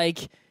it's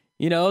like,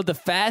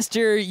 the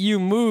faster you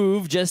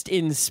move just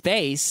in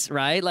space,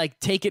 right? Like,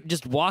 take it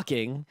just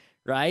walking,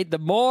 right?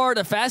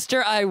 The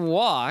faster I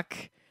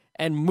walk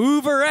and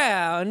move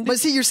around. But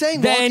see, you're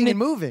saying walking and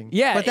moving.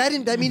 Yeah. But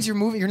that means you're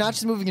moving. You're not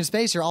just moving in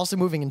space, you're also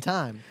moving in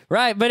time.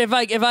 Right. But if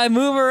I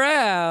move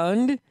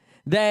around,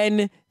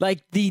 then like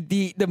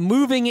the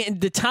moving in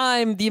the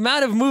time, the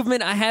amount of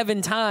movement I have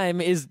in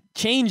time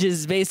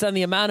changes based on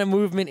the amount of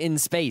movement in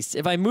space.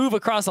 If I move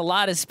across a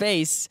lot of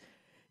space,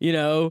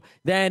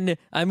 then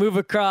I move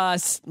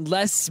across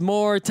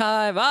more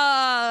time.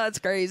 That's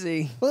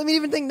crazy. Well, I mean,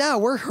 even think now,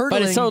 we're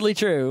hurtling. But it's totally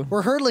true.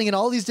 We're hurtling in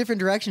all these different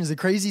directions at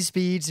crazy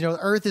speeds. The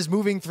Earth is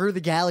moving through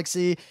the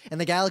galaxy, and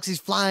the galaxy's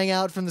flying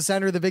out from the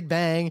center of the Big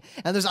Bang,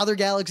 and there's other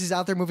galaxies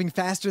out there moving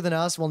faster than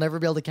us. We'll never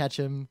be able to catch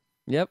them.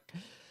 Yep.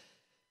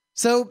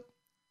 So,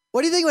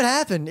 what do you think would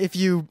happen if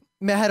you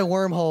had a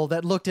wormhole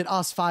that looked at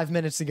us 5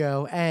 minutes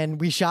ago,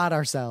 and we shot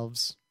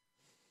ourselves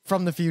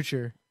from the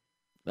future?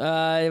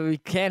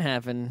 It can't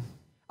happen.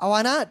 Oh,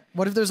 why not?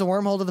 What if there's a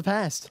wormhole to the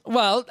past?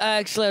 Well,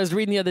 actually, I was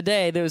reading the other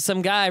day, there was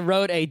some guy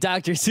wrote a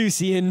Dr.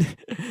 Seussian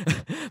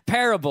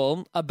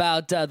parable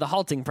about the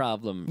halting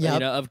problem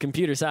of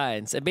computer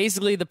science. And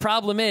basically, the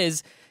problem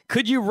is,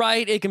 could you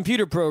write a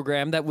computer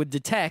program that would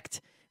detect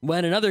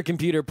when another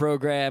computer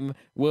program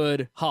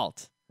would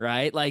halt?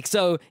 Right? Like,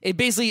 so it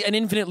basically an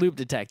infinite loop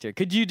detector.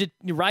 Could you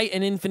write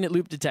an infinite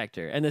loop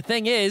detector? And the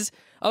thing is,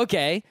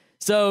 okay,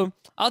 so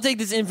I'll take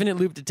this infinite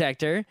loop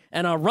detector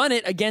and I'll run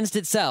it against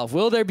itself.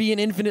 Will there be an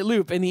infinite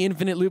loop in the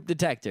infinite loop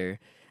detector?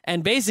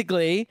 And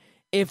basically,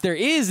 if there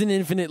is an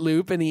infinite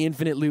loop in the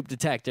infinite loop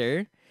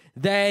detector,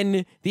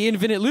 then the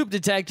infinite loop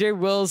detector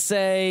will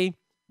say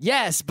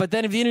yes. But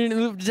then if the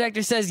infinite loop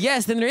detector says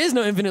yes, then there is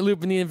no infinite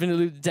loop in the infinite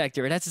loop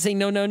detector. It has to say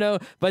no, no, no.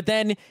 But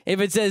then if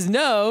it says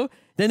no,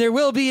 then there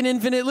will be an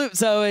infinite loop.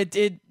 So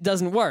it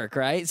doesn't work,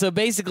 right? So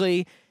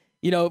basically,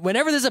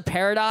 whenever there's a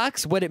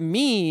paradox, what it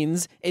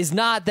means is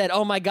not that,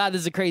 oh my God,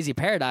 this is a crazy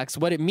paradox.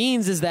 What it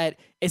means is that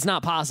it's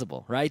not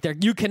possible, right?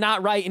 You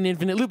cannot write an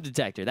infinite loop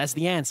detector. That's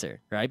the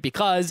answer, right?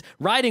 Because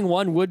writing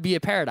one would be a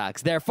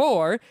paradox.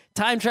 Therefore,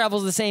 time travel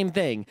is the same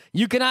thing.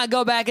 You cannot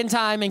go back in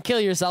time and kill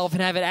yourself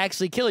and have it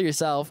actually kill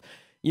yourself,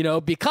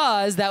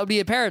 because that would be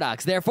a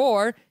paradox.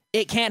 Therefore,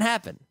 it can't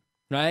happen.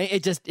 right?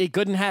 It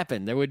couldn't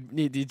happen.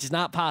 It's just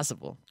not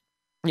possible.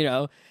 You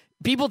know,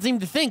 people seem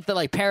to think that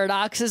like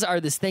paradoxes are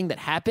this thing that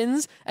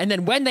happens, and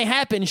then when they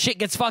happen, shit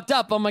gets fucked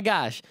up. Oh my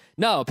gosh.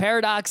 No,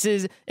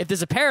 paradoxes, if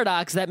there's a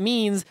paradox, that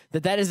means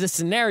that is a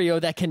scenario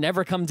that can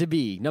never come to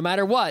be. No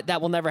matter what,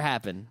 that will never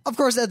happen. Of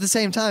course, at the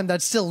same time,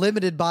 that's still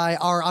limited by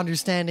our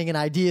understanding and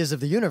ideas of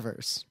the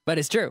universe. But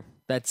it's true.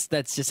 That's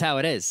just how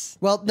it is.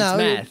 Well, no. It's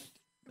math.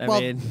 I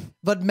mean,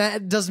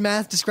 but does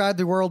math describe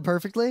the world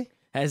perfectly?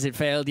 Has it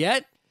failed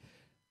yet?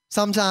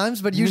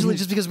 Sometimes, but usually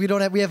just because we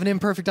have an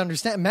imperfect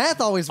understanding. Math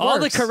always works. All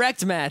the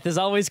correct math is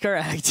always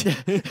correct.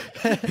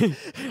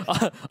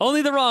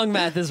 Only the wrong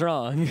math is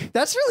wrong.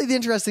 That's really the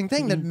interesting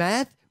thing, that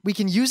math, we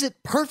can use it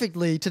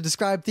perfectly to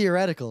describe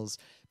theoreticals.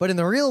 But in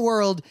the real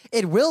world,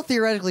 it will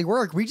theoretically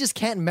work. We just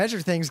can't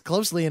measure things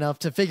closely enough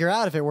to figure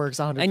out if it works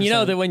 100%. And you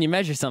know that when you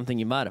measure something,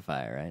 you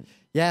modify it, right?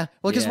 Yeah.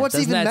 Well, because what's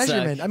even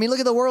measurement? I mean, look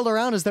at the world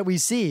around us that we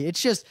see.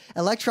 It's just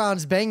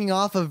electrons banging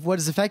off of what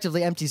is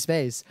effectively empty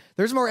space.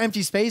 There's more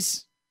empty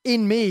space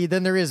in me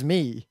than there is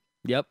me.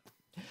 Yep.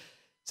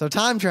 So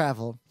time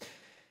travel.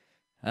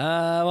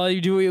 Well,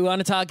 do we want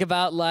to talk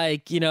about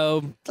Let's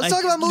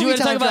talk about movie time travel. Do you want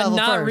to talk about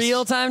not first.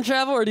 real time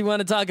travel, or do you want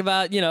to talk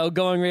about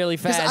going really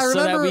fast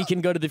so that we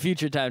can go to the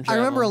future time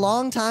travel? I remember a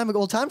long time ago.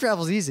 Well, time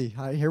travel's easy.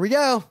 All right, here we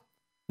go.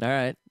 All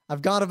right.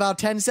 I've gone about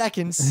 10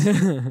 seconds.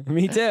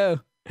 Me too.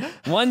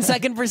 1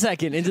 second per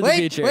second into the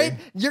future. Wait,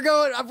 you're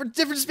going up for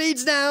different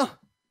speeds now.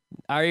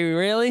 Are you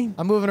really?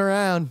 I'm moving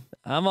around.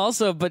 I'm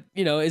also, but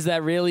does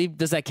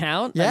that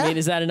count? Yeah. I mean,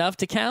 is that enough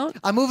to count?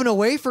 I'm moving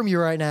away from you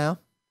right now.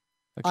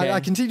 Okay. I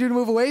continue to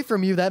move away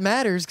from you. That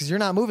matters because you're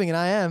not moving and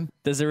I am.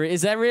 Is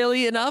that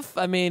really enough?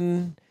 I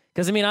mean,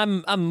 because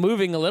I'm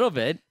moving a little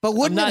bit. But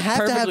wouldn't it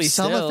have to have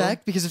some still.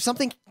 effect? Because if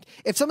something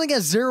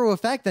has zero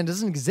effect, then it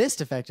doesn't exist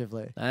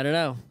effectively. I don't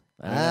know.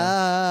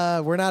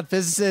 We're not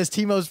physicists.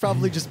 Timo's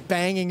probably just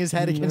banging his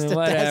head against the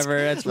desk,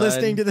 that's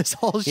listening to this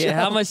whole show. Yeah,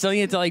 how much don't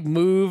you have to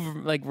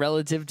move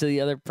relative to the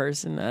other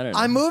person? I don't know.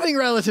 I'm moving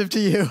relative to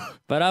you.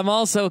 But I'm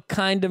also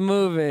kind of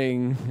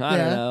moving. I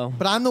don't know.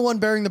 But I'm the one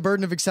bearing the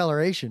burden of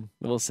acceleration.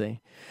 We'll see.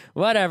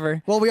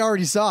 Whatever. Well, we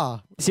already saw.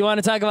 So you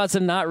want to talk about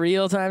some not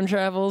real time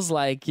travels?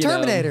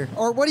 Terminator.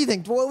 Or what do you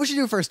think? What we should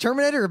do first?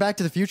 Terminator or Back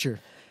to the Future?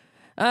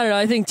 I don't know.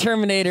 I think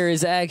Terminator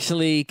is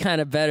actually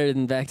kind of better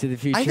than Back to the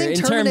Future in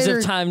terms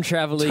of time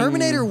traveling.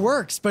 Terminator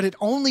works, but it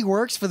only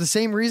works for the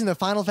same reason that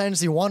Final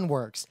Fantasy 1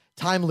 works.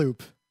 Time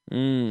loop.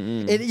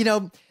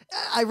 Someone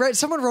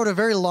wrote a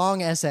very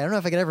long essay. I don't know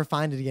if I could ever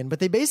find it again, but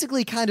they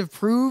basically kind of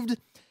proved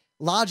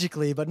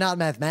logically, but not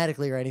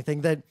mathematically or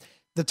anything, that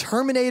the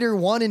Terminator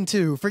 1 and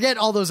 2, forget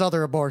all those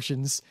other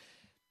abortions,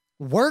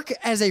 work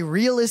as a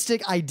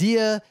realistic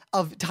idea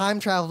of time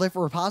travel if it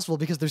were possible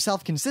because they're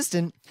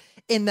self-consistent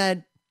in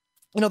that,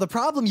 the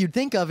problem you'd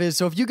think of is,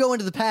 so if you go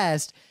into the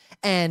past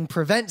and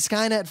prevent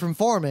Skynet from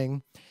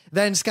forming,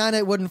 then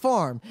Skynet wouldn't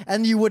form.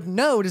 And you wouldn't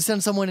know to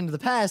send someone into the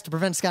past to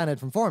prevent Skynet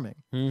from forming,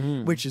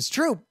 which is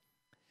true.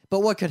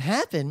 But what could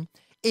happen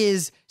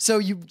is,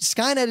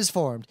 Skynet is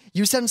formed.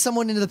 You send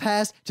someone into the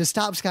past to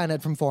stop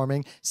Skynet from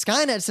forming.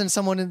 Skynet sends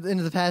someone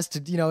into the past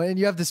to, and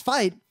you have this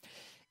fight.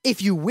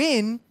 If you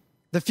win,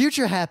 the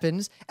future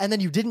happens, and then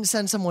you didn't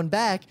send someone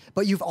back,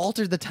 but you've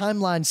altered the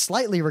timeline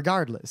slightly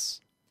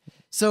regardless.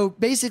 So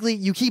basically,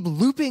 you keep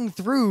looping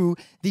through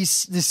this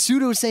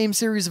pseudo same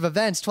series of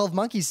events, 12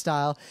 Monkeys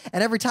style,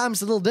 and every time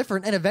it's a little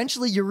different. And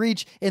eventually, you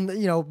reach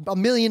a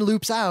million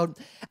loops out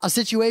a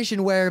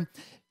situation where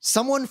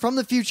someone from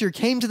the future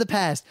came to the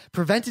past,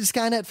 prevented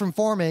Skynet from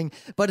forming,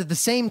 but at the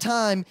same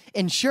time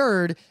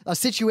ensured a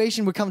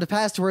situation would come to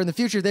pass to where in the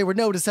future they would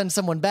know to send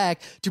someone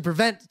back to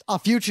prevent a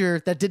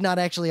future that did not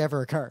actually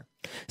ever occur.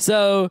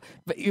 So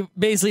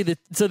basically,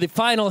 the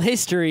final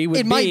history would be...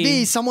 It might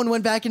be someone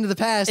went back into the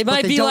past, it but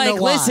might they be don't like,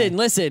 know why.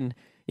 listen,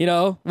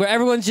 where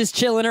everyone's just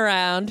chilling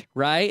around,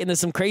 right? And there's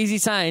some crazy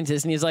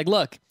scientist, and he's like,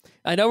 look,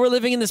 I know we're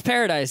living in this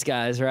paradise,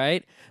 guys,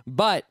 right?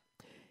 But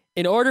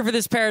in order for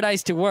this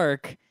paradise to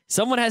work,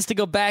 someone has to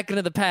go back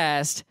into the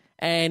past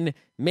and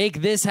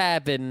make this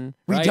happen.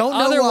 We right? don't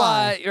know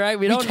why. Right?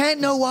 We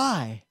can't know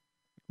why.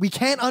 We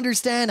can't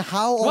understand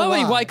how or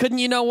why. Why couldn't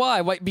you know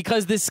why?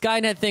 Because this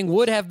Skynet thing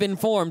would have been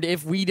formed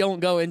if we don't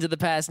go into the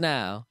past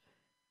now.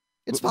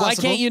 It's possible. Why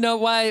can't you know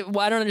why?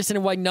 I don't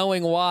understand why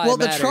knowing why The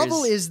matters.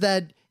 trouble is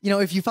that,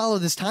 if you follow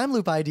this time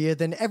loop idea,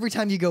 then every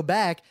time you go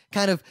back,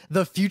 kind of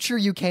the future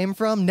you came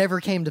from never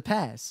came to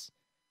pass.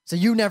 So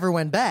you never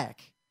went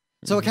back.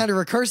 So it kind of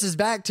recurses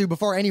back to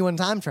before anyone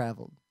time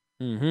traveled.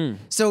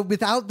 So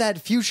without that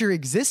future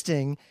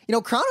existing,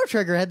 Chrono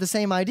Trigger had the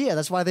same idea.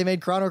 That's why they made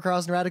Chrono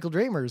Cross and Radical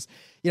Dreamers.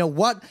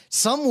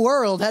 Some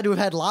world had to have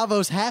had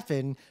Lavos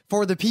happen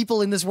for the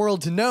people in this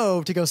world to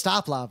know to go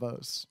stop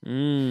Lavos.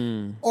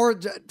 Or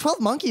 12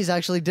 Monkeys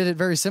actually did it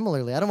very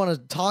similarly. I don't want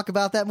to talk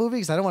about that movie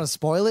because I don't want to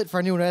spoil it for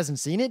anyone who hasn't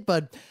seen it,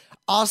 but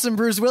awesome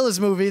Bruce Willis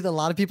movie that a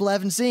lot of people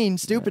haven't seen,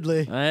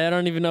 stupidly. I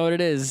don't even know what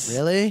it is.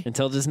 Really?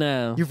 Until just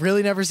now. You've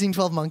really never seen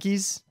 12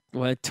 Monkeys?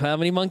 What? How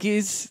many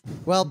monkeys?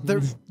 Well, they're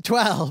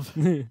 12.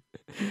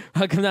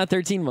 How come not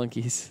 13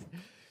 monkeys?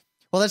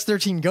 Well, that's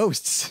 13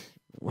 ghosts.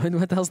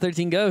 What the hell's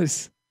 13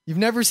 Ghosts? You've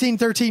never seen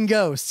 13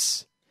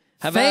 Ghosts.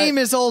 How about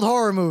Famous old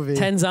horror movie.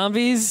 10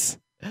 zombies?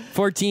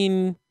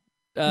 14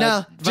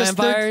 no,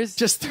 vampires?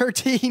 Just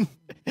 13.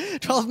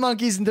 12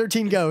 monkeys and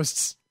 13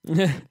 ghosts.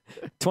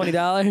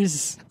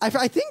 $20.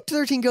 I think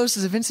 13 Ghosts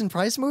is a Vincent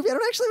Price movie. I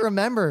don't actually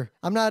remember.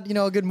 I'm not,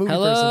 a good movie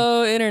person.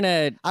 Hello,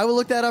 internet. I will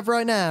look that up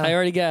right now. I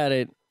already got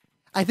it.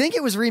 I think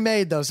it was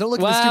remade, though, so don't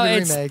look at the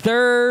stupid remake. It's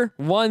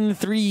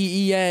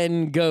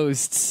Thur-13-EN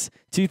Ghosts,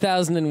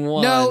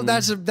 2001. No,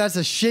 that's a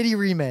shitty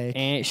remake.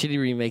 Shitty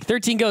remake.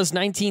 13 Ghosts,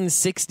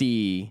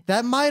 1960.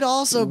 That might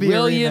also be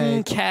William a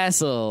remake.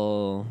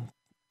 Castle.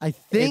 I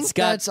think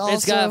that's also...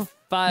 It's got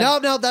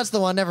 5... No, that's the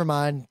one. Never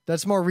mind.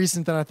 That's more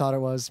recent than I thought it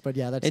was, but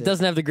yeah, that's it. It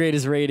doesn't have the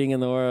greatest rating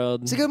in the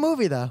world. It's a good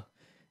movie, though.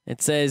 It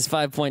says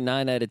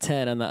 5.9 out of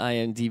 10 on the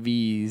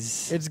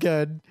IMDb's. It's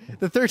good.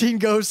 The 13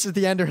 ghosts at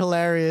the end are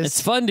hilarious.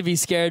 It's fun to be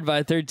scared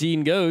by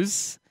 13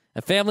 ghosts.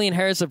 A family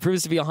inherits what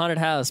proves to be a haunted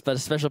house, but a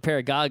special pair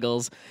of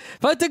goggles.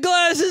 Put the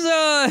glasses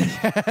on!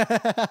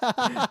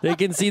 They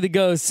can see the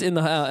ghosts in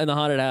the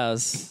haunted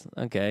house.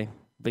 Okay,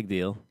 big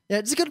deal. Yeah,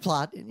 it's a good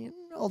plot.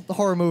 Old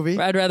horror movie.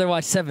 I'd rather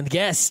watch Seventh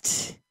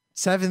Guest.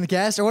 Seventh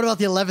Guest? Or what about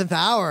the 11th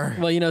Hour?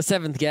 Well,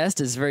 Seventh Guest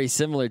is very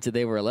similar to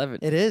They Were 11.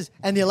 It is.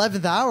 And the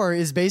 11th Hour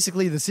is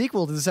basically the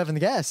sequel to the Seventh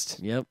Guest.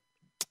 Yep.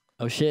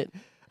 Oh, shit.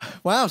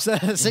 Wow,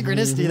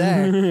 synchronicity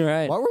there.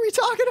 Right. What were we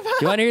talking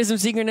about? You want to hear some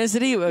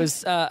synchronicity?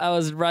 I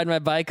was riding my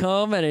bike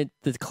home, and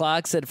the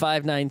clock said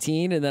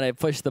 5:19, and then I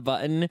pushed the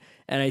button,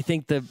 and I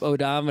think the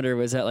odometer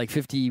was at like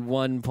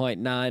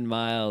 51.9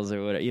 miles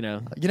or whatever, You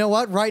know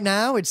what? Right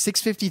now, it's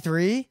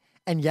 6:53.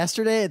 And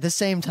yesterday at the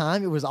same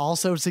time, it was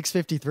also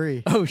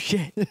 6:53. Oh,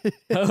 shit.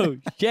 Oh,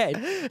 shit.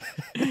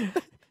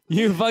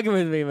 You fucking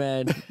with me,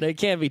 man. That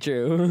can't be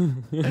true.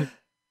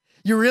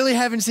 You really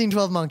haven't seen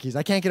 12 Monkeys.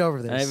 I can't get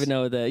over this. I even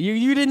know that.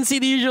 You didn't see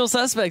The Usual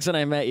Suspects when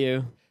I met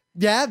you.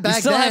 Yeah, back then.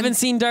 You still haven't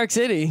seen Dark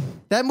City.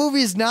 That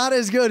movie is not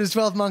as good as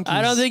 12 Monkeys.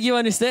 I don't think you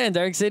understand.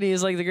 Dark City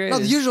is like the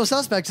greatest. No, The Usual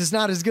Suspects is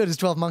not as good as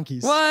 12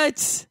 Monkeys.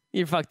 What?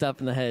 You're fucked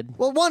up in the head.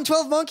 Well,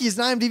 12 Monkeys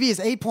on IMDb is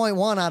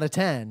 8.1 out of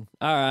 10.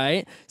 All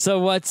right. So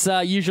what's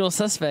Usual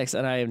Suspects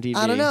on IMDb?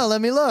 I don't know.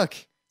 Let me look.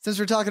 Since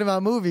we're talking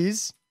about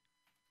movies.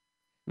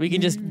 We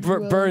can just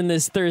burn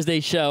this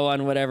Thursday show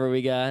on whatever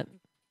we got.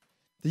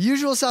 The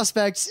Usual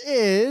Suspects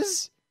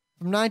is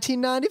from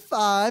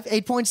 1995,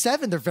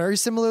 8.7. They're very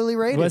similarly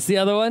rated. What's the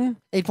other one?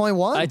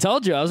 8.1. I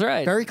told you. I was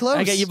right. Very close.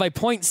 I got you by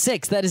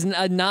 0.6. That is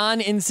a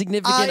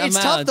non-insignificant amount. It's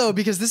tough, though,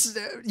 because this is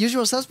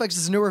Usual Suspects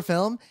is a newer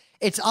film.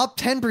 It's up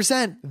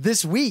 10%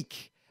 this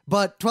week,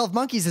 but 12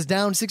 Monkeys is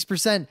down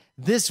 6%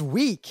 this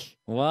week.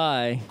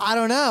 Why? I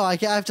don't know. I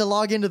have to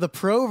log into the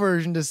pro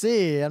version to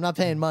see. I'm not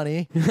paying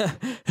money. This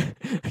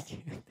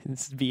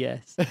is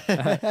BS.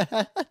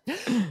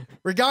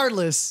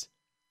 Regardless,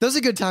 those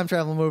are good time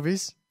travel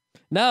movies.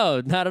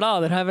 No, not at all.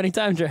 They don't have any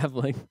time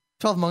traveling.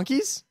 12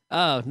 Monkeys?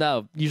 Oh,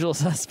 no. Usual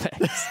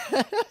Suspects.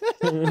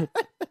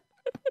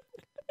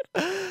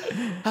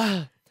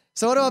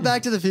 So what about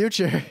Back to the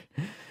Future?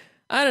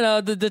 I don't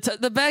know.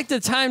 The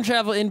time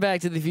travel in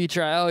Back to the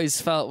Future, I always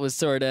felt was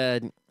sort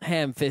of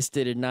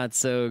ham-fisted and not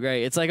so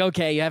great. It's like,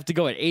 okay, you have to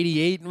go at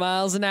 88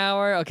 miles an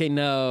hour. Okay,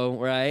 no,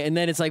 right? And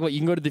then it's like, what, you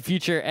can go to the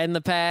future and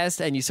the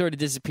past, and you sort of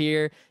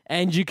disappear,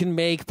 and you can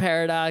make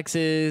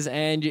paradoxes,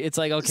 and it's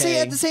like, okay. See,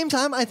 at the same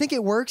time, I think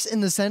it works in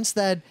the sense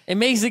that it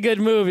makes a good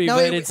movie,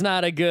 but it's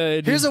not a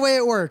good. Here's the way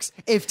it works.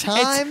 If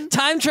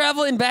time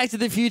travel in Back to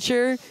the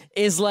Future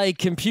is like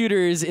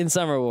computers in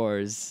Summer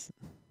Wars.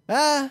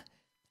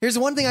 Here's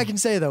one thing I can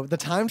say, though. The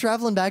time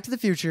travel in Back to the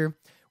Future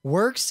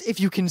works if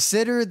you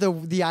consider the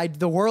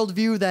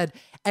worldview that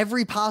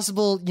every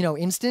possible,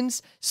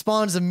 instance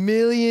spawns a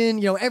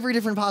million, every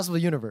different possible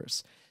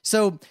universe.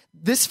 So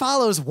this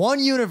follows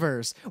one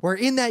universe, where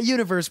in that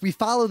universe, we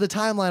follow the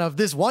timeline of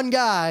this one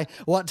guy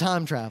what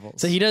time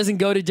travels. So he doesn't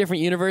go to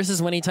different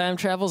universes when he time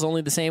travels,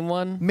 only the same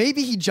one?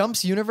 Maybe he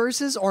jumps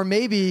universes, or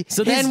maybe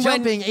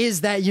jumping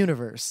is that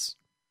universe.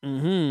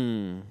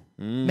 Mm-hmm.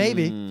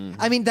 Maybe.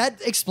 I mean,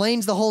 that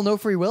explains the whole no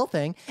free will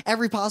thing.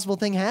 Every possible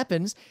thing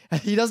happens.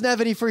 He doesn't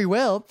have any free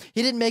will.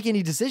 He didn't make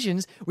any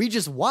decisions. We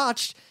just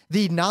watched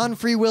the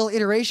non-free will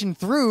iteration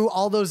through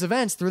all those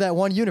events through that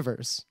one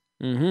universe,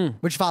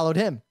 which followed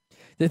him.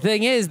 The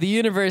thing is, the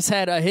universe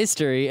had a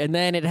history, and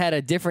then it had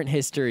a different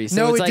history.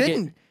 So no, it's it like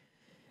didn't.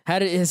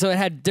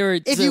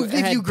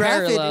 If you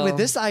graph it with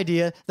this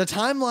idea, the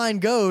timeline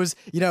goes,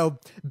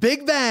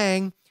 Big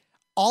Bang,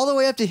 all the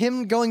way up to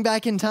him going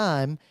back in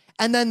time.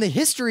 And then the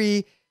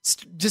history,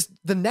 just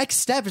the next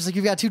step is like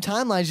you've got two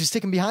timelines, you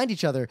stick them behind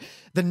each other.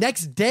 The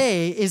next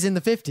day is in the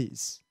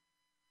 50s.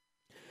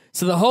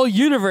 So the whole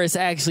universe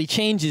actually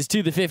changes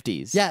to the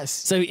 50s. Yes.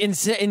 So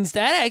instead,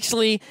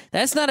 actually,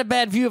 that's not a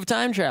bad view of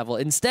time travel.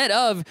 Instead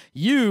of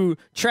you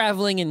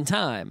traveling in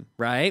time,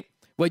 right?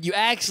 What you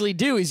actually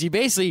do is you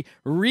basically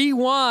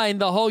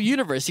rewind the whole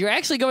universe. You're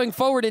actually going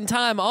forward in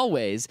time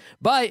always,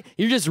 but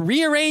you're just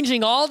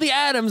rearranging all the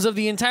atoms of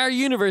the entire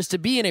universe to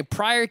be in a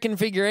prior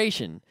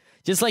configuration.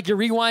 Just like you're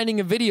rewinding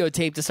a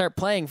videotape to start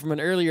playing from an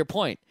earlier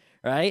point,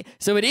 right?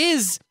 So it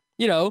is,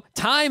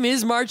 time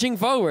is marching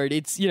forward.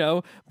 It's,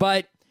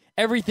 but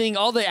everything,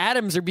 all the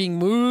atoms are being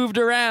moved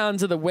around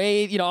to the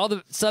way,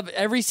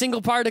 every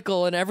single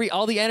particle and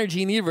all the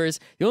energy in the universe.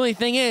 The only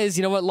thing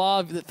is, what law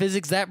of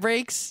physics that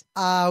breaks?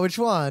 Which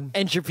one?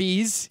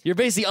 Entropies. You're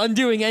basically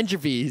undoing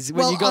entropies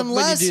when you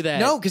do that.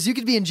 No, because you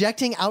could be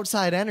injecting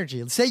outside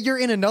energy. Say you're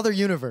in another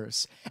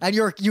universe and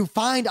you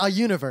find a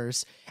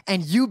universe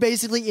and you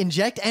basically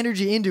inject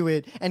energy into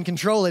it and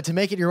control it to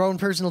make it your own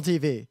personal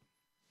TV.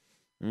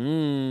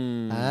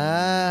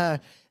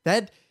 That.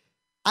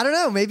 I don't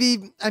know. Maybe,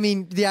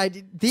 the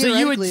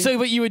idea. So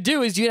what you would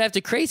do is you'd have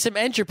to create some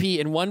entropy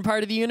in one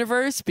part of the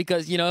universe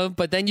because,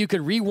 but then you could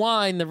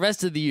rewind the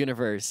rest of the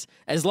universe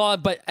as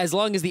long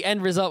as the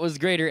end result was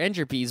greater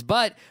entropies.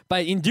 But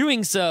in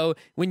doing so,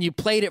 when you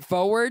played it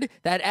forward,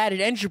 that added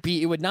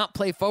entropy, it would not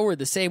play forward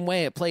the same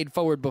way it played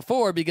forward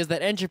before because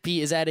that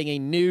entropy is adding a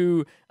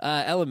new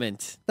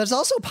element. That's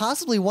also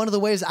possibly one of the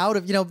ways out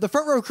of, the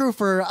Front Row Crew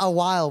for a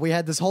while. We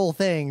had this whole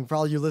thing for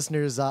all you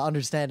listeners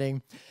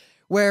understanding,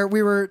 where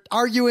we were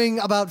arguing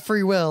about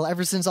free will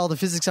ever since all the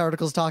physics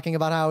articles talking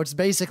about how it's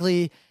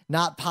basically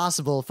not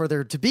possible for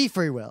there to be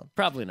free will.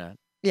 Probably not.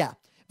 Yeah.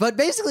 But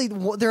basically,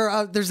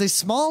 there's a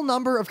small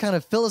number of kind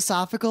of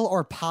philosophical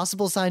or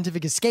possible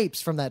scientific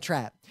escapes from that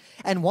trap.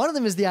 And one of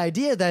them is the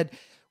idea that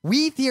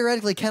we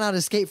theoretically cannot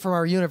escape from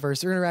our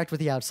universe or interact with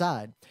the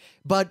outside.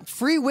 But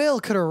free will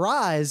could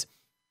arise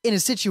in a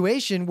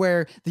situation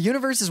where the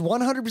universe is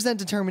 100%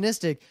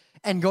 deterministic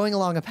and going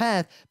along a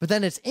path, but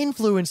then it's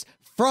influenced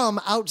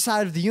from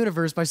outside of the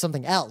universe by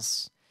something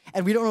else.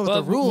 And we don't know what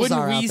the rules are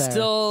out there. Wouldn't we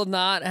still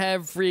not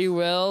have free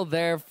will?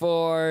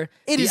 Therefore,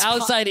 the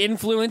outside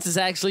influence is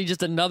actually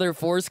just another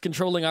force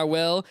controlling our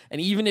will. And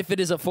even if it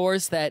is a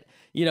force that,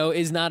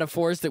 is not a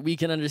force that we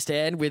can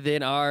understand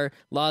within our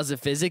laws of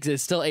physics,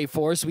 it's still a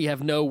force we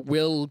have no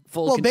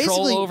willful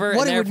control over,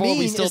 and therefore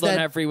we still don't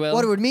have free will.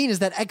 What it would mean is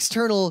that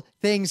external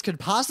things could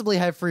possibly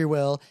have free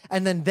will,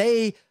 and then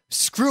they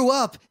screw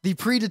up the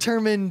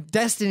predetermined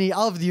destiny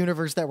of the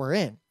universe that we're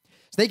in.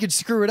 So they could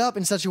screw it up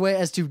in such a way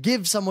as to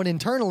give someone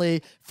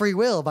internally free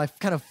will by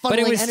kind of funneling But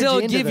it would energy still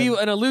into give them. you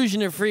an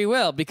illusion of free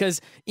will because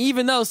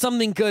even though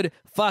something could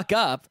fuck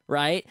up,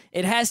 right,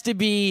 it has to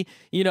be,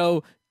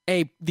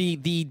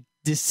 the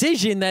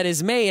decision that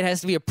is made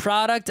has to be a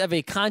product of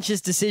a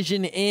conscious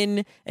decision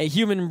in a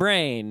human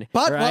brain.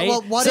 But right?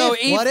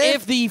 what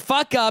if the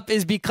fuck up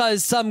is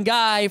because some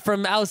guy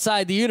from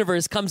outside the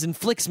universe comes and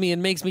flicks me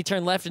and makes me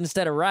turn left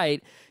instead of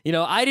right?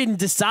 I didn't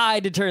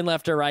decide to turn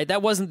left or right.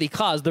 That wasn't the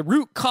cause. The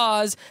root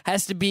cause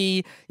has to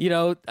be,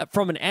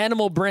 from an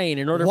animal brain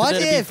in order for there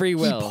to be free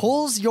will. What if he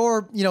pulls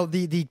your,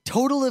 the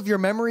total of your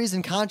memories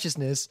and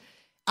consciousness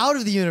out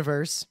of the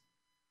universe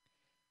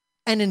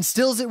and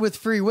instills it with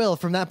free will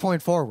from that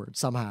point forward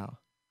somehow?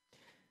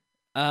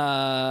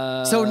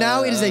 So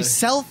now it is a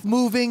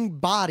self-moving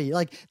body.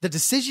 Like the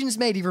decisions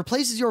made, he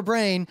replaces your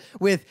brain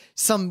with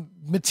some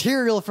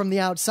material from the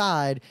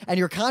outside, and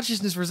your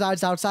consciousness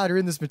resides outside or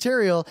in this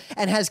material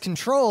and has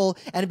control,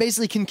 and it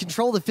basically can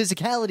control the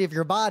physicality of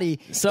your body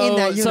in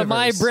that universe. So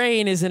my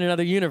brain is in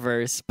another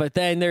universe, but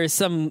then there's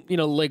some,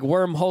 like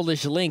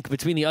wormhole-ish link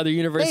between the other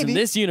universe and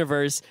this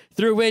universe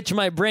through which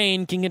my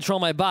brain can control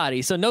my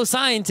body. So no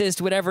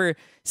scientist would ever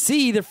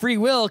see the free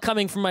will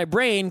coming from my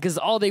brain because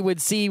all they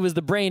would see was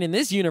the brain in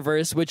this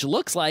universe, which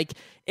looks like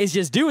is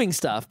just doing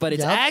stuff, but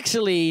it's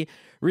actually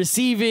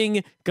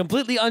receiving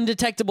completely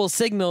undetectable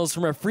signals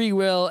from a free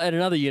will at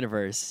another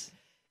universe.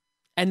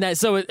 And that,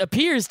 so it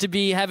appears to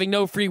be having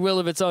no free will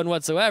of its own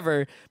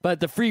whatsoever, but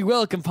the free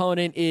will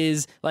component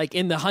is like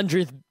in the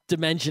 100th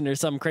dimension or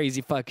some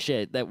crazy fuck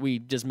shit that we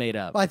just made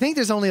up. Well, I think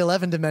there's only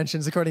 11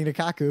 dimensions according to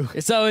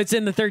Kaku. So it's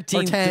in the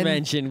 13th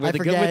dimension with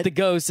the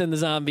ghosts and the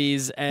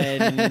zombies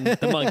and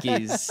the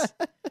monkeys.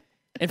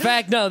 In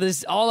fact, no,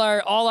 this all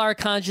our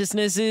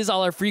consciousnesses,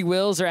 all our free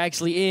wills are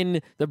actually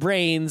in the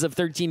brains of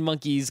 13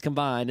 monkeys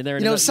combined. And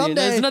there's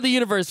another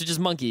universe with just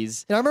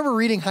monkeys. I remember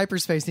reading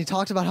Hyperspace, and he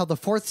talked about how the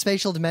fourth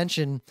spatial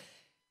dimension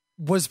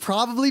was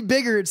probably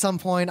bigger at some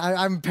point.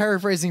 I'm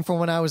paraphrasing from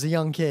when I was a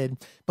young kid,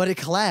 but it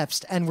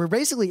collapsed, and we're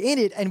basically in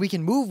it, and we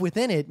can move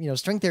within it,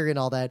 string theory and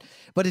all that.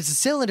 But it's a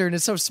cylinder, and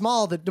it's so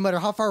small that no matter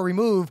how far we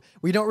move,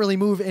 we don't really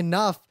move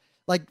enough.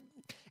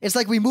 It's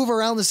like we move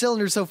around the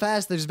cylinder so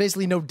fast, there's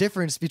basically no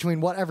difference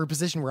between whatever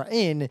position we're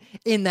in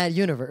that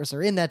universe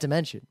or in that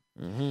dimension.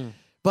 Mm-hmm.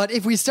 But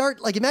if we start,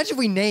 imagine if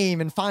we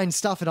name and find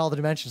stuff in all the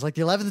dimensions. Like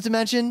the 11th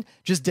dimension,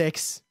 just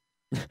dicks.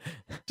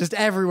 Just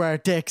everywhere,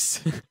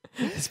 dicks.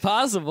 It's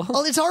possible.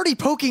 Well, it's already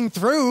poking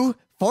through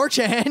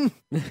 4chan.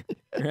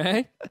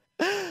 Right?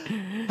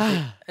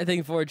 I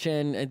think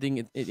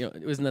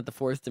 4chan, wasn't that the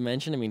fourth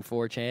dimension?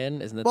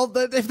 4chan, isn't that? Well,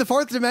 if the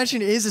fourth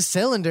dimension is a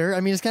cylinder,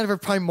 it's kind of a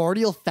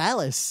primordial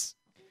phallus.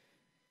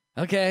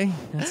 Okay,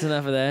 that's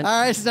enough of that.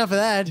 All right, it's enough of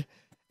that.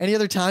 Any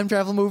other time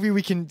travel movie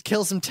we can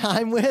kill some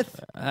time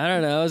with? I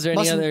don't know. Is there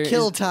any other...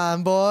 kill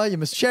time, boy. You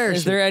must cherish it.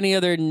 Is there any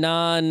other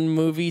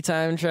non-movie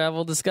time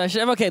travel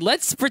discussion? Okay,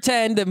 let's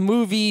pretend that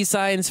movie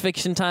science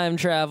fiction time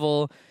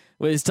travel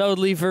was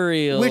totally for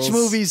real. Which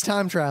movie's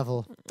time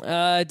travel?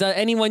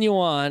 Anyone you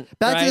want.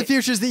 Back right? to the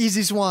Future is the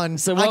easiest one.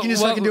 So I can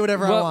just fucking do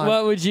whatever I want.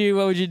 What would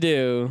you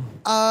do?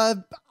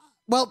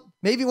 Well,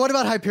 maybe what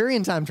about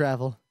Hyperion time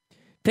travel?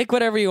 Pick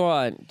whatever you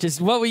want.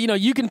 Just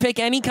you can pick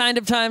any kind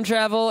of time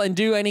travel and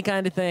do any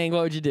kind of thing.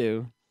 What would you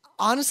do?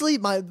 Honestly,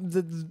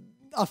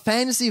 a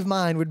fantasy of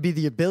mine would be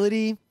the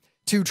ability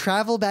to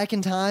travel back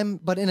in time,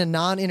 but in a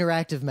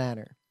non-interactive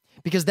manner.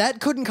 Because that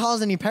couldn't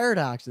cause any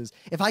paradoxes.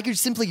 If I could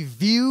simply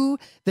view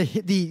the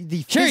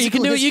sure, you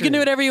can do history. you can do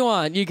whatever you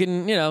want. You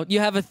can you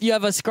have a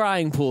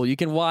scrying pool. You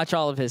can watch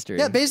all of history.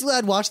 Yeah, basically,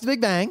 I'd watch The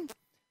Big Bang.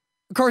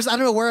 Of course, I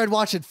don't know where I'd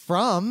watch it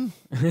from.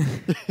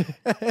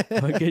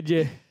 What could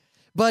you?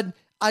 But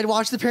I'd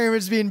watch the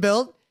pyramids being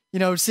built.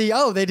 See,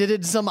 they did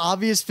it in some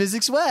obvious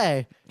physics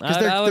way.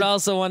 I would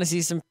also want to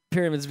see some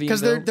pyramids being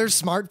built. Because they're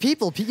smart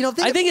people.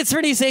 I think it's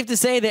pretty safe to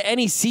say that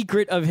any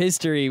secret of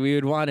history we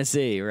would want to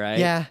see, right?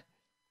 Yeah.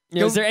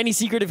 Is there any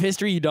secret of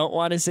history you don't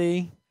want to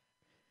see?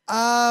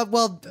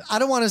 Well, I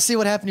don't want to see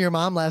what happened to your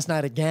mom last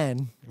night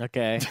again.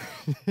 Okay.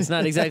 It's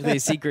not exactly a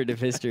secret of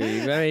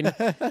history. I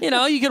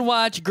mean, you could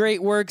watch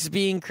great works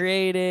being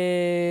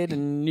created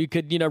and you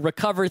could,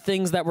 recover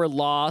things that were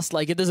lost.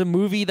 Like if there's a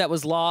movie that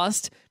was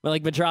lost,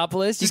 like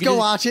Metropolis. You just go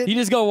watch it. You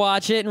just go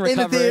watch it and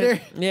recover in the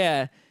theater.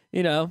 it.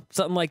 Yeah.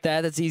 Something like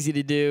that. That's easy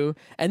to do.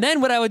 And then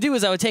what I would do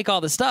is I would take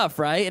all the stuff,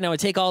 right? And I would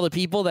take all the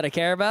people that I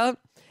care about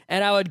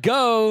and I would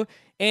go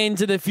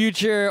into the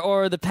future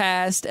or the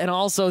past and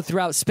also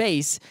throughout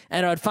space,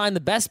 and I would find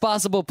the best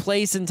possible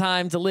place and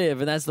time to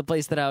live, and that's the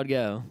place that I would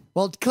go.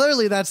 Well,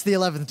 clearly that's the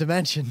 11th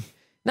dimension.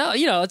 No,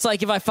 it's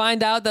like if I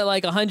find out that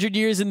like 100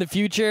 years in the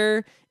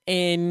future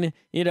in,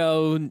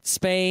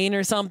 Spain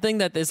or something,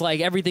 that there's like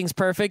everything's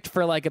perfect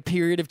for like a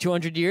period of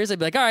 200 years, I'd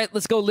be like, all right,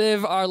 let's go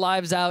live our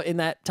lives out in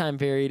that time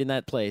period, in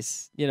that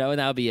place, and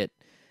that'll be it.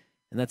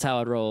 And that's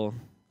how I'd roll.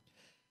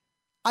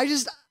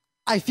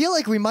 I feel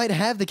like we might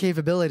have the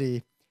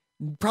capability.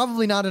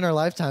 Probably not in our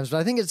lifetimes, but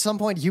I think at some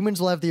point humans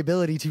will have the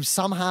ability to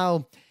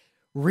somehow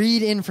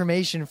read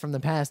information from the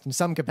past in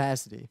some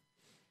capacity.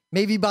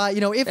 Maybe by,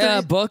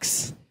 if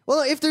books.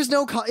 Well, if there's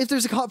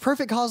a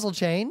perfect causal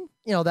chain,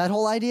 that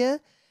whole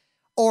idea,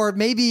 or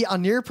maybe a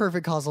near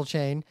perfect causal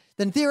chain,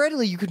 then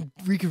theoretically you could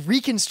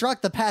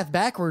reconstruct the path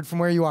backward from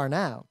where you are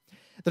now.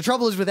 The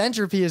trouble is with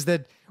entropy is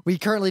that we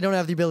currently don't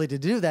have the ability to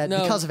do that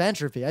because of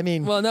entropy. I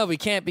mean... Well, no, we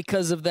can't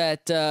because of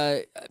that,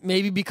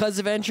 maybe because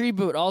of entropy,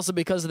 but also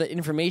because of the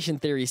information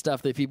theory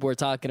stuff that people were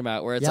talking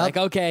about, where it's like,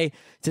 okay,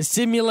 to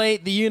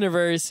simulate the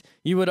universe,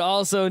 you would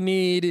also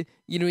need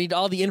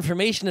all the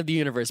information of the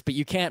universe, but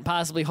you can't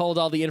possibly hold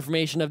all the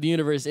information of the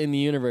universe in the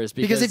universe.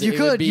 Because if you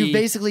could, you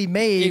basically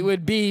made... It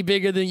would be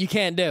bigger than... You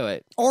can't do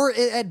it. Or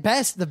at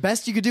best, the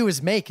best you could do is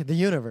make the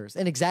universe,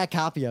 an exact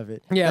copy of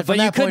it. Yeah, but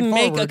you couldn't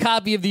make a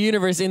copy of the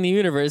universe in the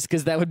universe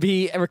because that would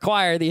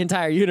require the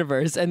entire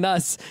universe, and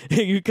thus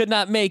you could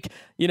not make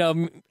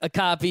a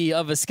copy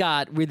of a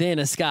Scott within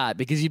a Scott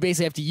because you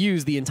basically have to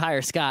use the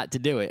entire Scott to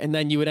do it, and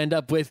then you would end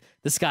up with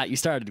the Scott you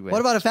started with.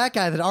 What about a fat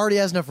guy that already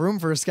has enough room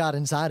for a Scott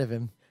inside of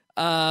him?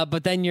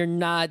 But then you're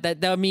not.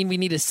 That would mean we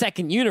need a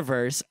second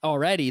universe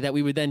already that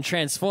we would then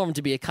transform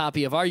to be a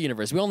copy of our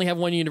universe. We only have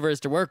one universe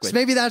to work with. So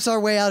maybe that's our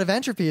way out of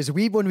entropy. Is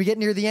when we get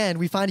near the end,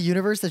 we find a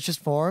universe that's just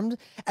formed,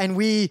 and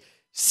we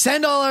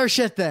send all our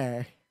shit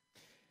there.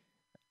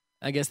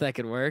 I guess that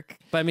could work.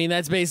 But I mean,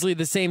 that's basically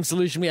the same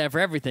solution we have for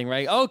everything,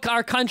 right? Oh,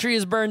 our country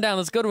is burned down.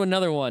 Let's go to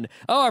another one.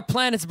 Oh, our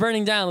planet's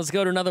burning down. Let's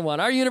go to another one.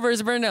 Our universe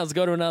is burning down. Let's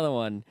go to another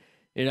one.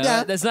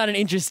 That's not an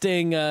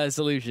interesting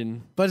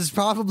solution. But it's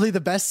probably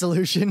the best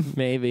solution.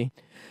 Maybe.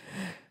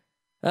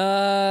 What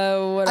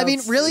else? I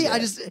mean, really,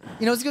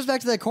 this goes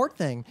back to that court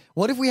thing.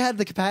 What if we had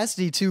the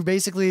capacity to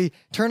basically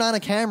turn on a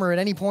camera at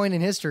any point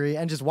in history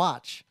and just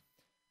watch?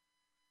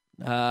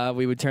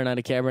 We would turn on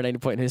a camera at any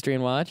point in history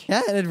and watch.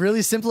 Yeah, and it'd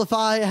really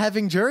simplify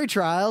having jury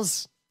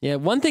trials. Yeah,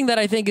 one thing that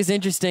I think is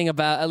interesting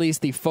about at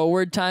least the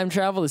forward time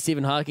travel that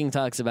Stephen Hawking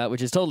talks about,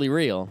 which is totally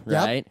real,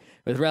 right?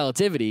 With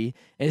relativity,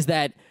 is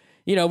that,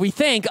 we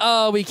think,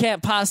 we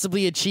can't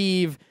possibly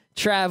achieve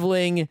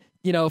traveling,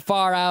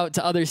 far out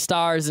to other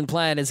stars and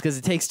planets because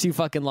it takes too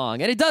fucking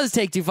long. And it does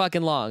take too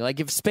fucking long. Like,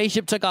 if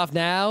spaceship took off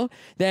now,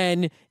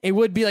 then it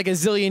would be like a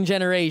zillion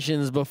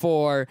generations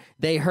before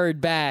they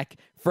heard back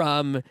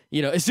from,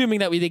 assuming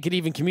that they could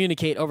even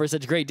communicate over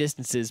such great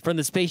distances from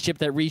the spaceship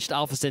that reached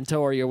Alpha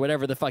Centauri or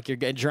whatever the fuck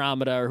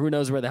Andromeda or who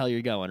knows where the hell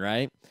you're going,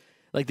 right?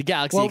 Like the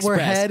Galaxy Express. We're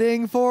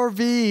heading for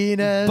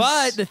Venus.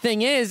 But the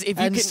thing is,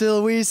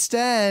 still we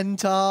stand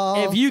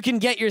tall. If you can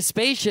get your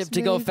spaceship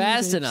to go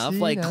fast enough,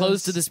 like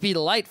close to the speed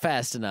of light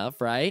fast enough,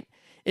 right?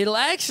 It'll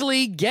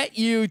actually get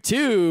you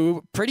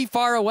to pretty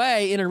far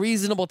away in a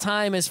reasonable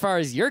time as far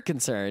as you're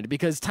concerned,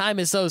 because time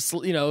is so,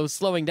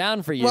 slowing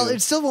down for you. Well,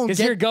 it still won't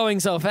because you're going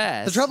so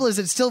fast. The trouble is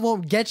it still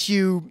won't get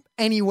you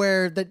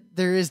anywhere that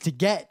there is to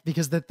get,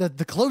 because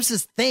the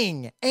closest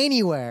thing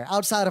anywhere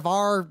outside of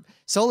our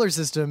solar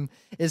system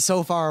is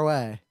so far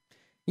away.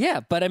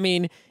 Yeah, but I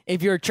mean,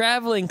 if you're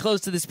traveling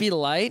close to the speed of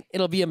light,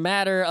 it'll be a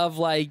matter of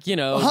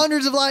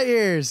hundreds of light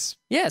years.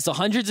 Yeah, so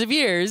hundreds of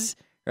years.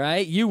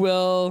 right, you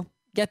will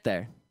get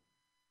there.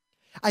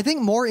 I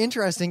think more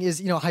interesting is,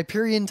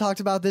 Hyperion talked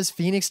about this,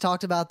 Phoenix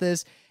talked about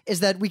this, is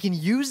that we can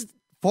use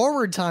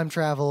forward time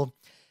travel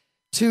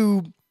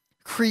to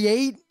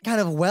create kind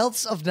of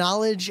wealths of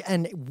knowledge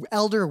and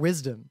elder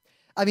wisdom.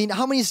 I mean,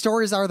 how many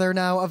stories are there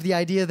now of the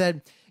idea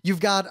that you've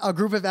got a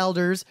group of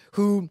elders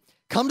who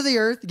come to the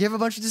Earth, give a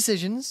bunch of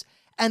decisions,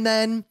 and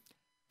then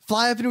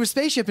fly up into a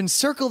spaceship and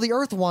circle the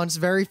Earth once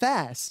very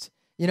fast?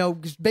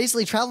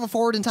 Basically travel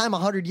forward in time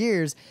 100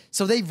 years.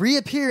 So they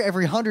reappear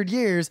every 100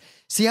 years,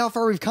 see how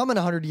far we've come in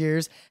 100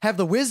 years, have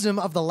the wisdom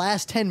of the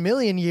last 10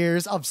 million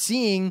years of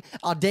seeing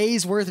a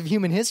day's worth of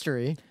human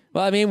history.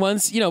 Well, I mean,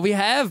 once, we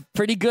have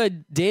pretty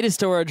good data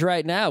storage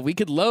right now. We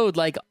could load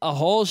like a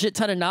whole shit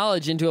ton of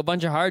knowledge into a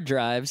bunch of hard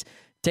drives,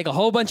 take a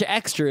whole bunch of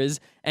extras,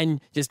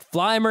 and just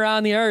fly them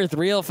around the Earth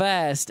real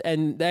fast.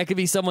 And that could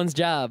be someone's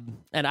job.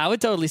 And I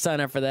would totally sign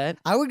up for that.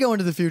 I would go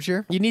into the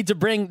future. You need to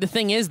the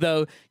thing is,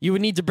 though, you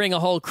would need to bring a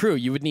whole crew.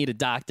 You would need a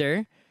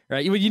doctor,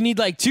 right? You need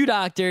like 2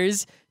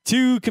 doctors,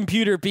 2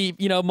 computer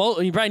people, you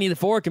probably need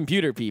 4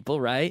 computer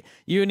people, right?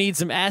 You would need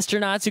some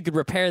astronauts who could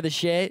repair the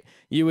shit.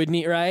 You would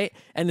need, right?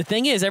 And the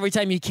thing is, every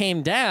time you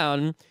came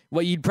down,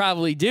 what you'd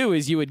probably do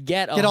is you would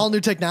get all new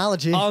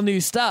technology, all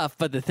new stuff.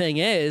 But the thing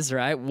is,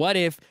 right? What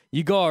if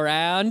you go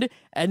around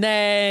and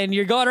then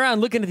you're going around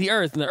looking at the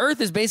Earth, and the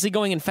Earth is basically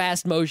going in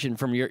fast motion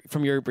from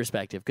your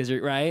perspective, because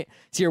you're right.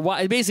 So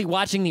you're basically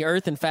watching the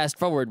Earth in fast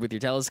forward with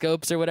your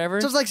telescopes or whatever.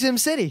 So it's like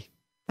SimCity.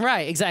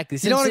 Right, exactly.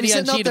 You don't want to be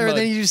sitting up there and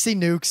then you just see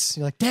nukes.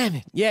 You're like, damn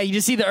it. Yeah, you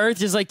just see the Earth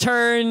just like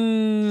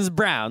turns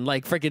brown,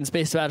 like freaking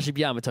Space Battleship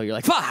Yamato. You're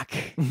like, fuck.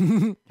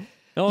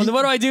 What do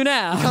I do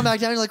now? You come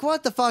back down and you're like,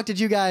 what the fuck did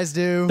you guys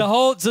do?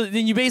 So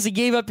then you basically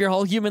gave up your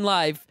whole human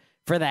life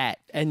for that,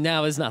 and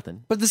now it's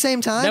nothing. But at the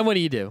same time, then what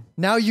do?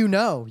 Now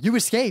you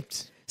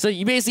escaped. So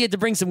you basically had to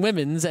bring some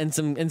women's and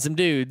some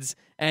dudes,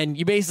 and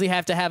you basically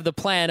have to have the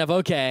plan of,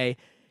 okay,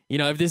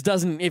 if this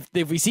doesn't,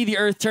 if we see the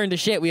Earth turn to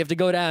shit, we have to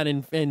go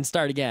down and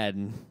start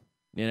again.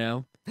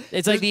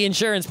 It's like the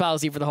insurance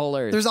policy for the whole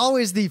Earth. There's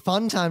always the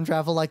fun time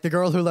travel, like The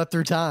Girl Who Leapt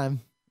Through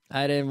Time.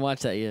 I didn't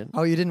watch that yet.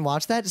 Oh, you didn't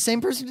watch that? The same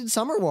person did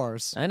Summer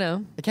Wars. I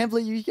know. I can't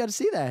believe you got to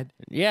see that.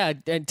 Yeah,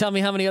 and tell me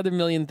how many other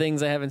million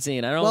things I haven't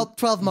seen.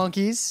 12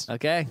 Monkeys.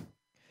 Okay.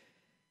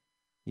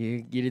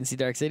 You didn't see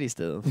Dark City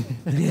still.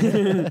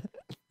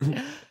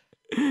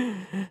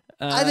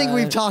 I think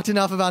we've talked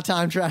enough about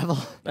time travel.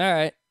 All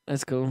right,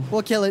 that's cool.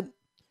 We'll kill it.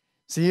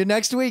 See you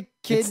next week,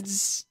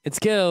 kids. It's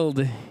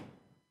killed.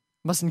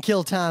 Mustn't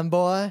kill time,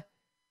 boy.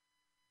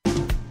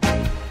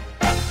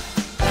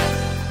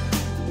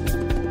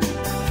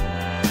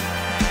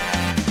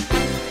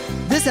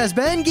 This has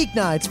been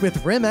Geeknights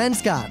with Rim and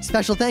Scott.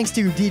 Special thanks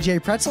to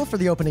DJ Pretzel for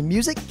the opening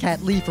music,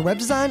 Kat Lee for web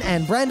design,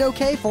 and Brando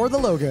K for the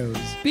logos.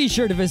 Be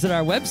sure to visit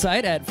our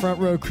website at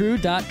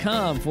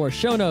frontrowcrew.com for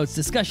show notes,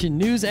 discussion,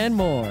 news, and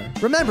more.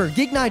 Remember,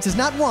 Geeknights is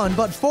not 1,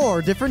 but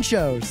 4 different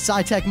shows.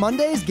 Sci-Tech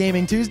Mondays,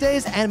 Gaming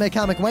Tuesdays, Anime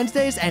Comic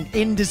Wednesdays, and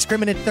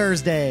Indiscriminate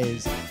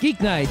Thursdays.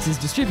 Geeknights is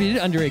distributed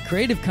under a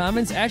Creative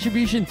Commons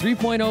Attribution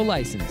 3.0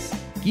 license.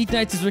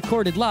 Geeknights is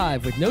recorded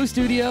live with no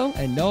studio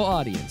and no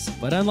audience.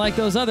 But unlike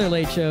those other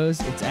late shows,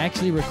 it's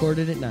actually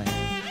recorded at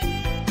night.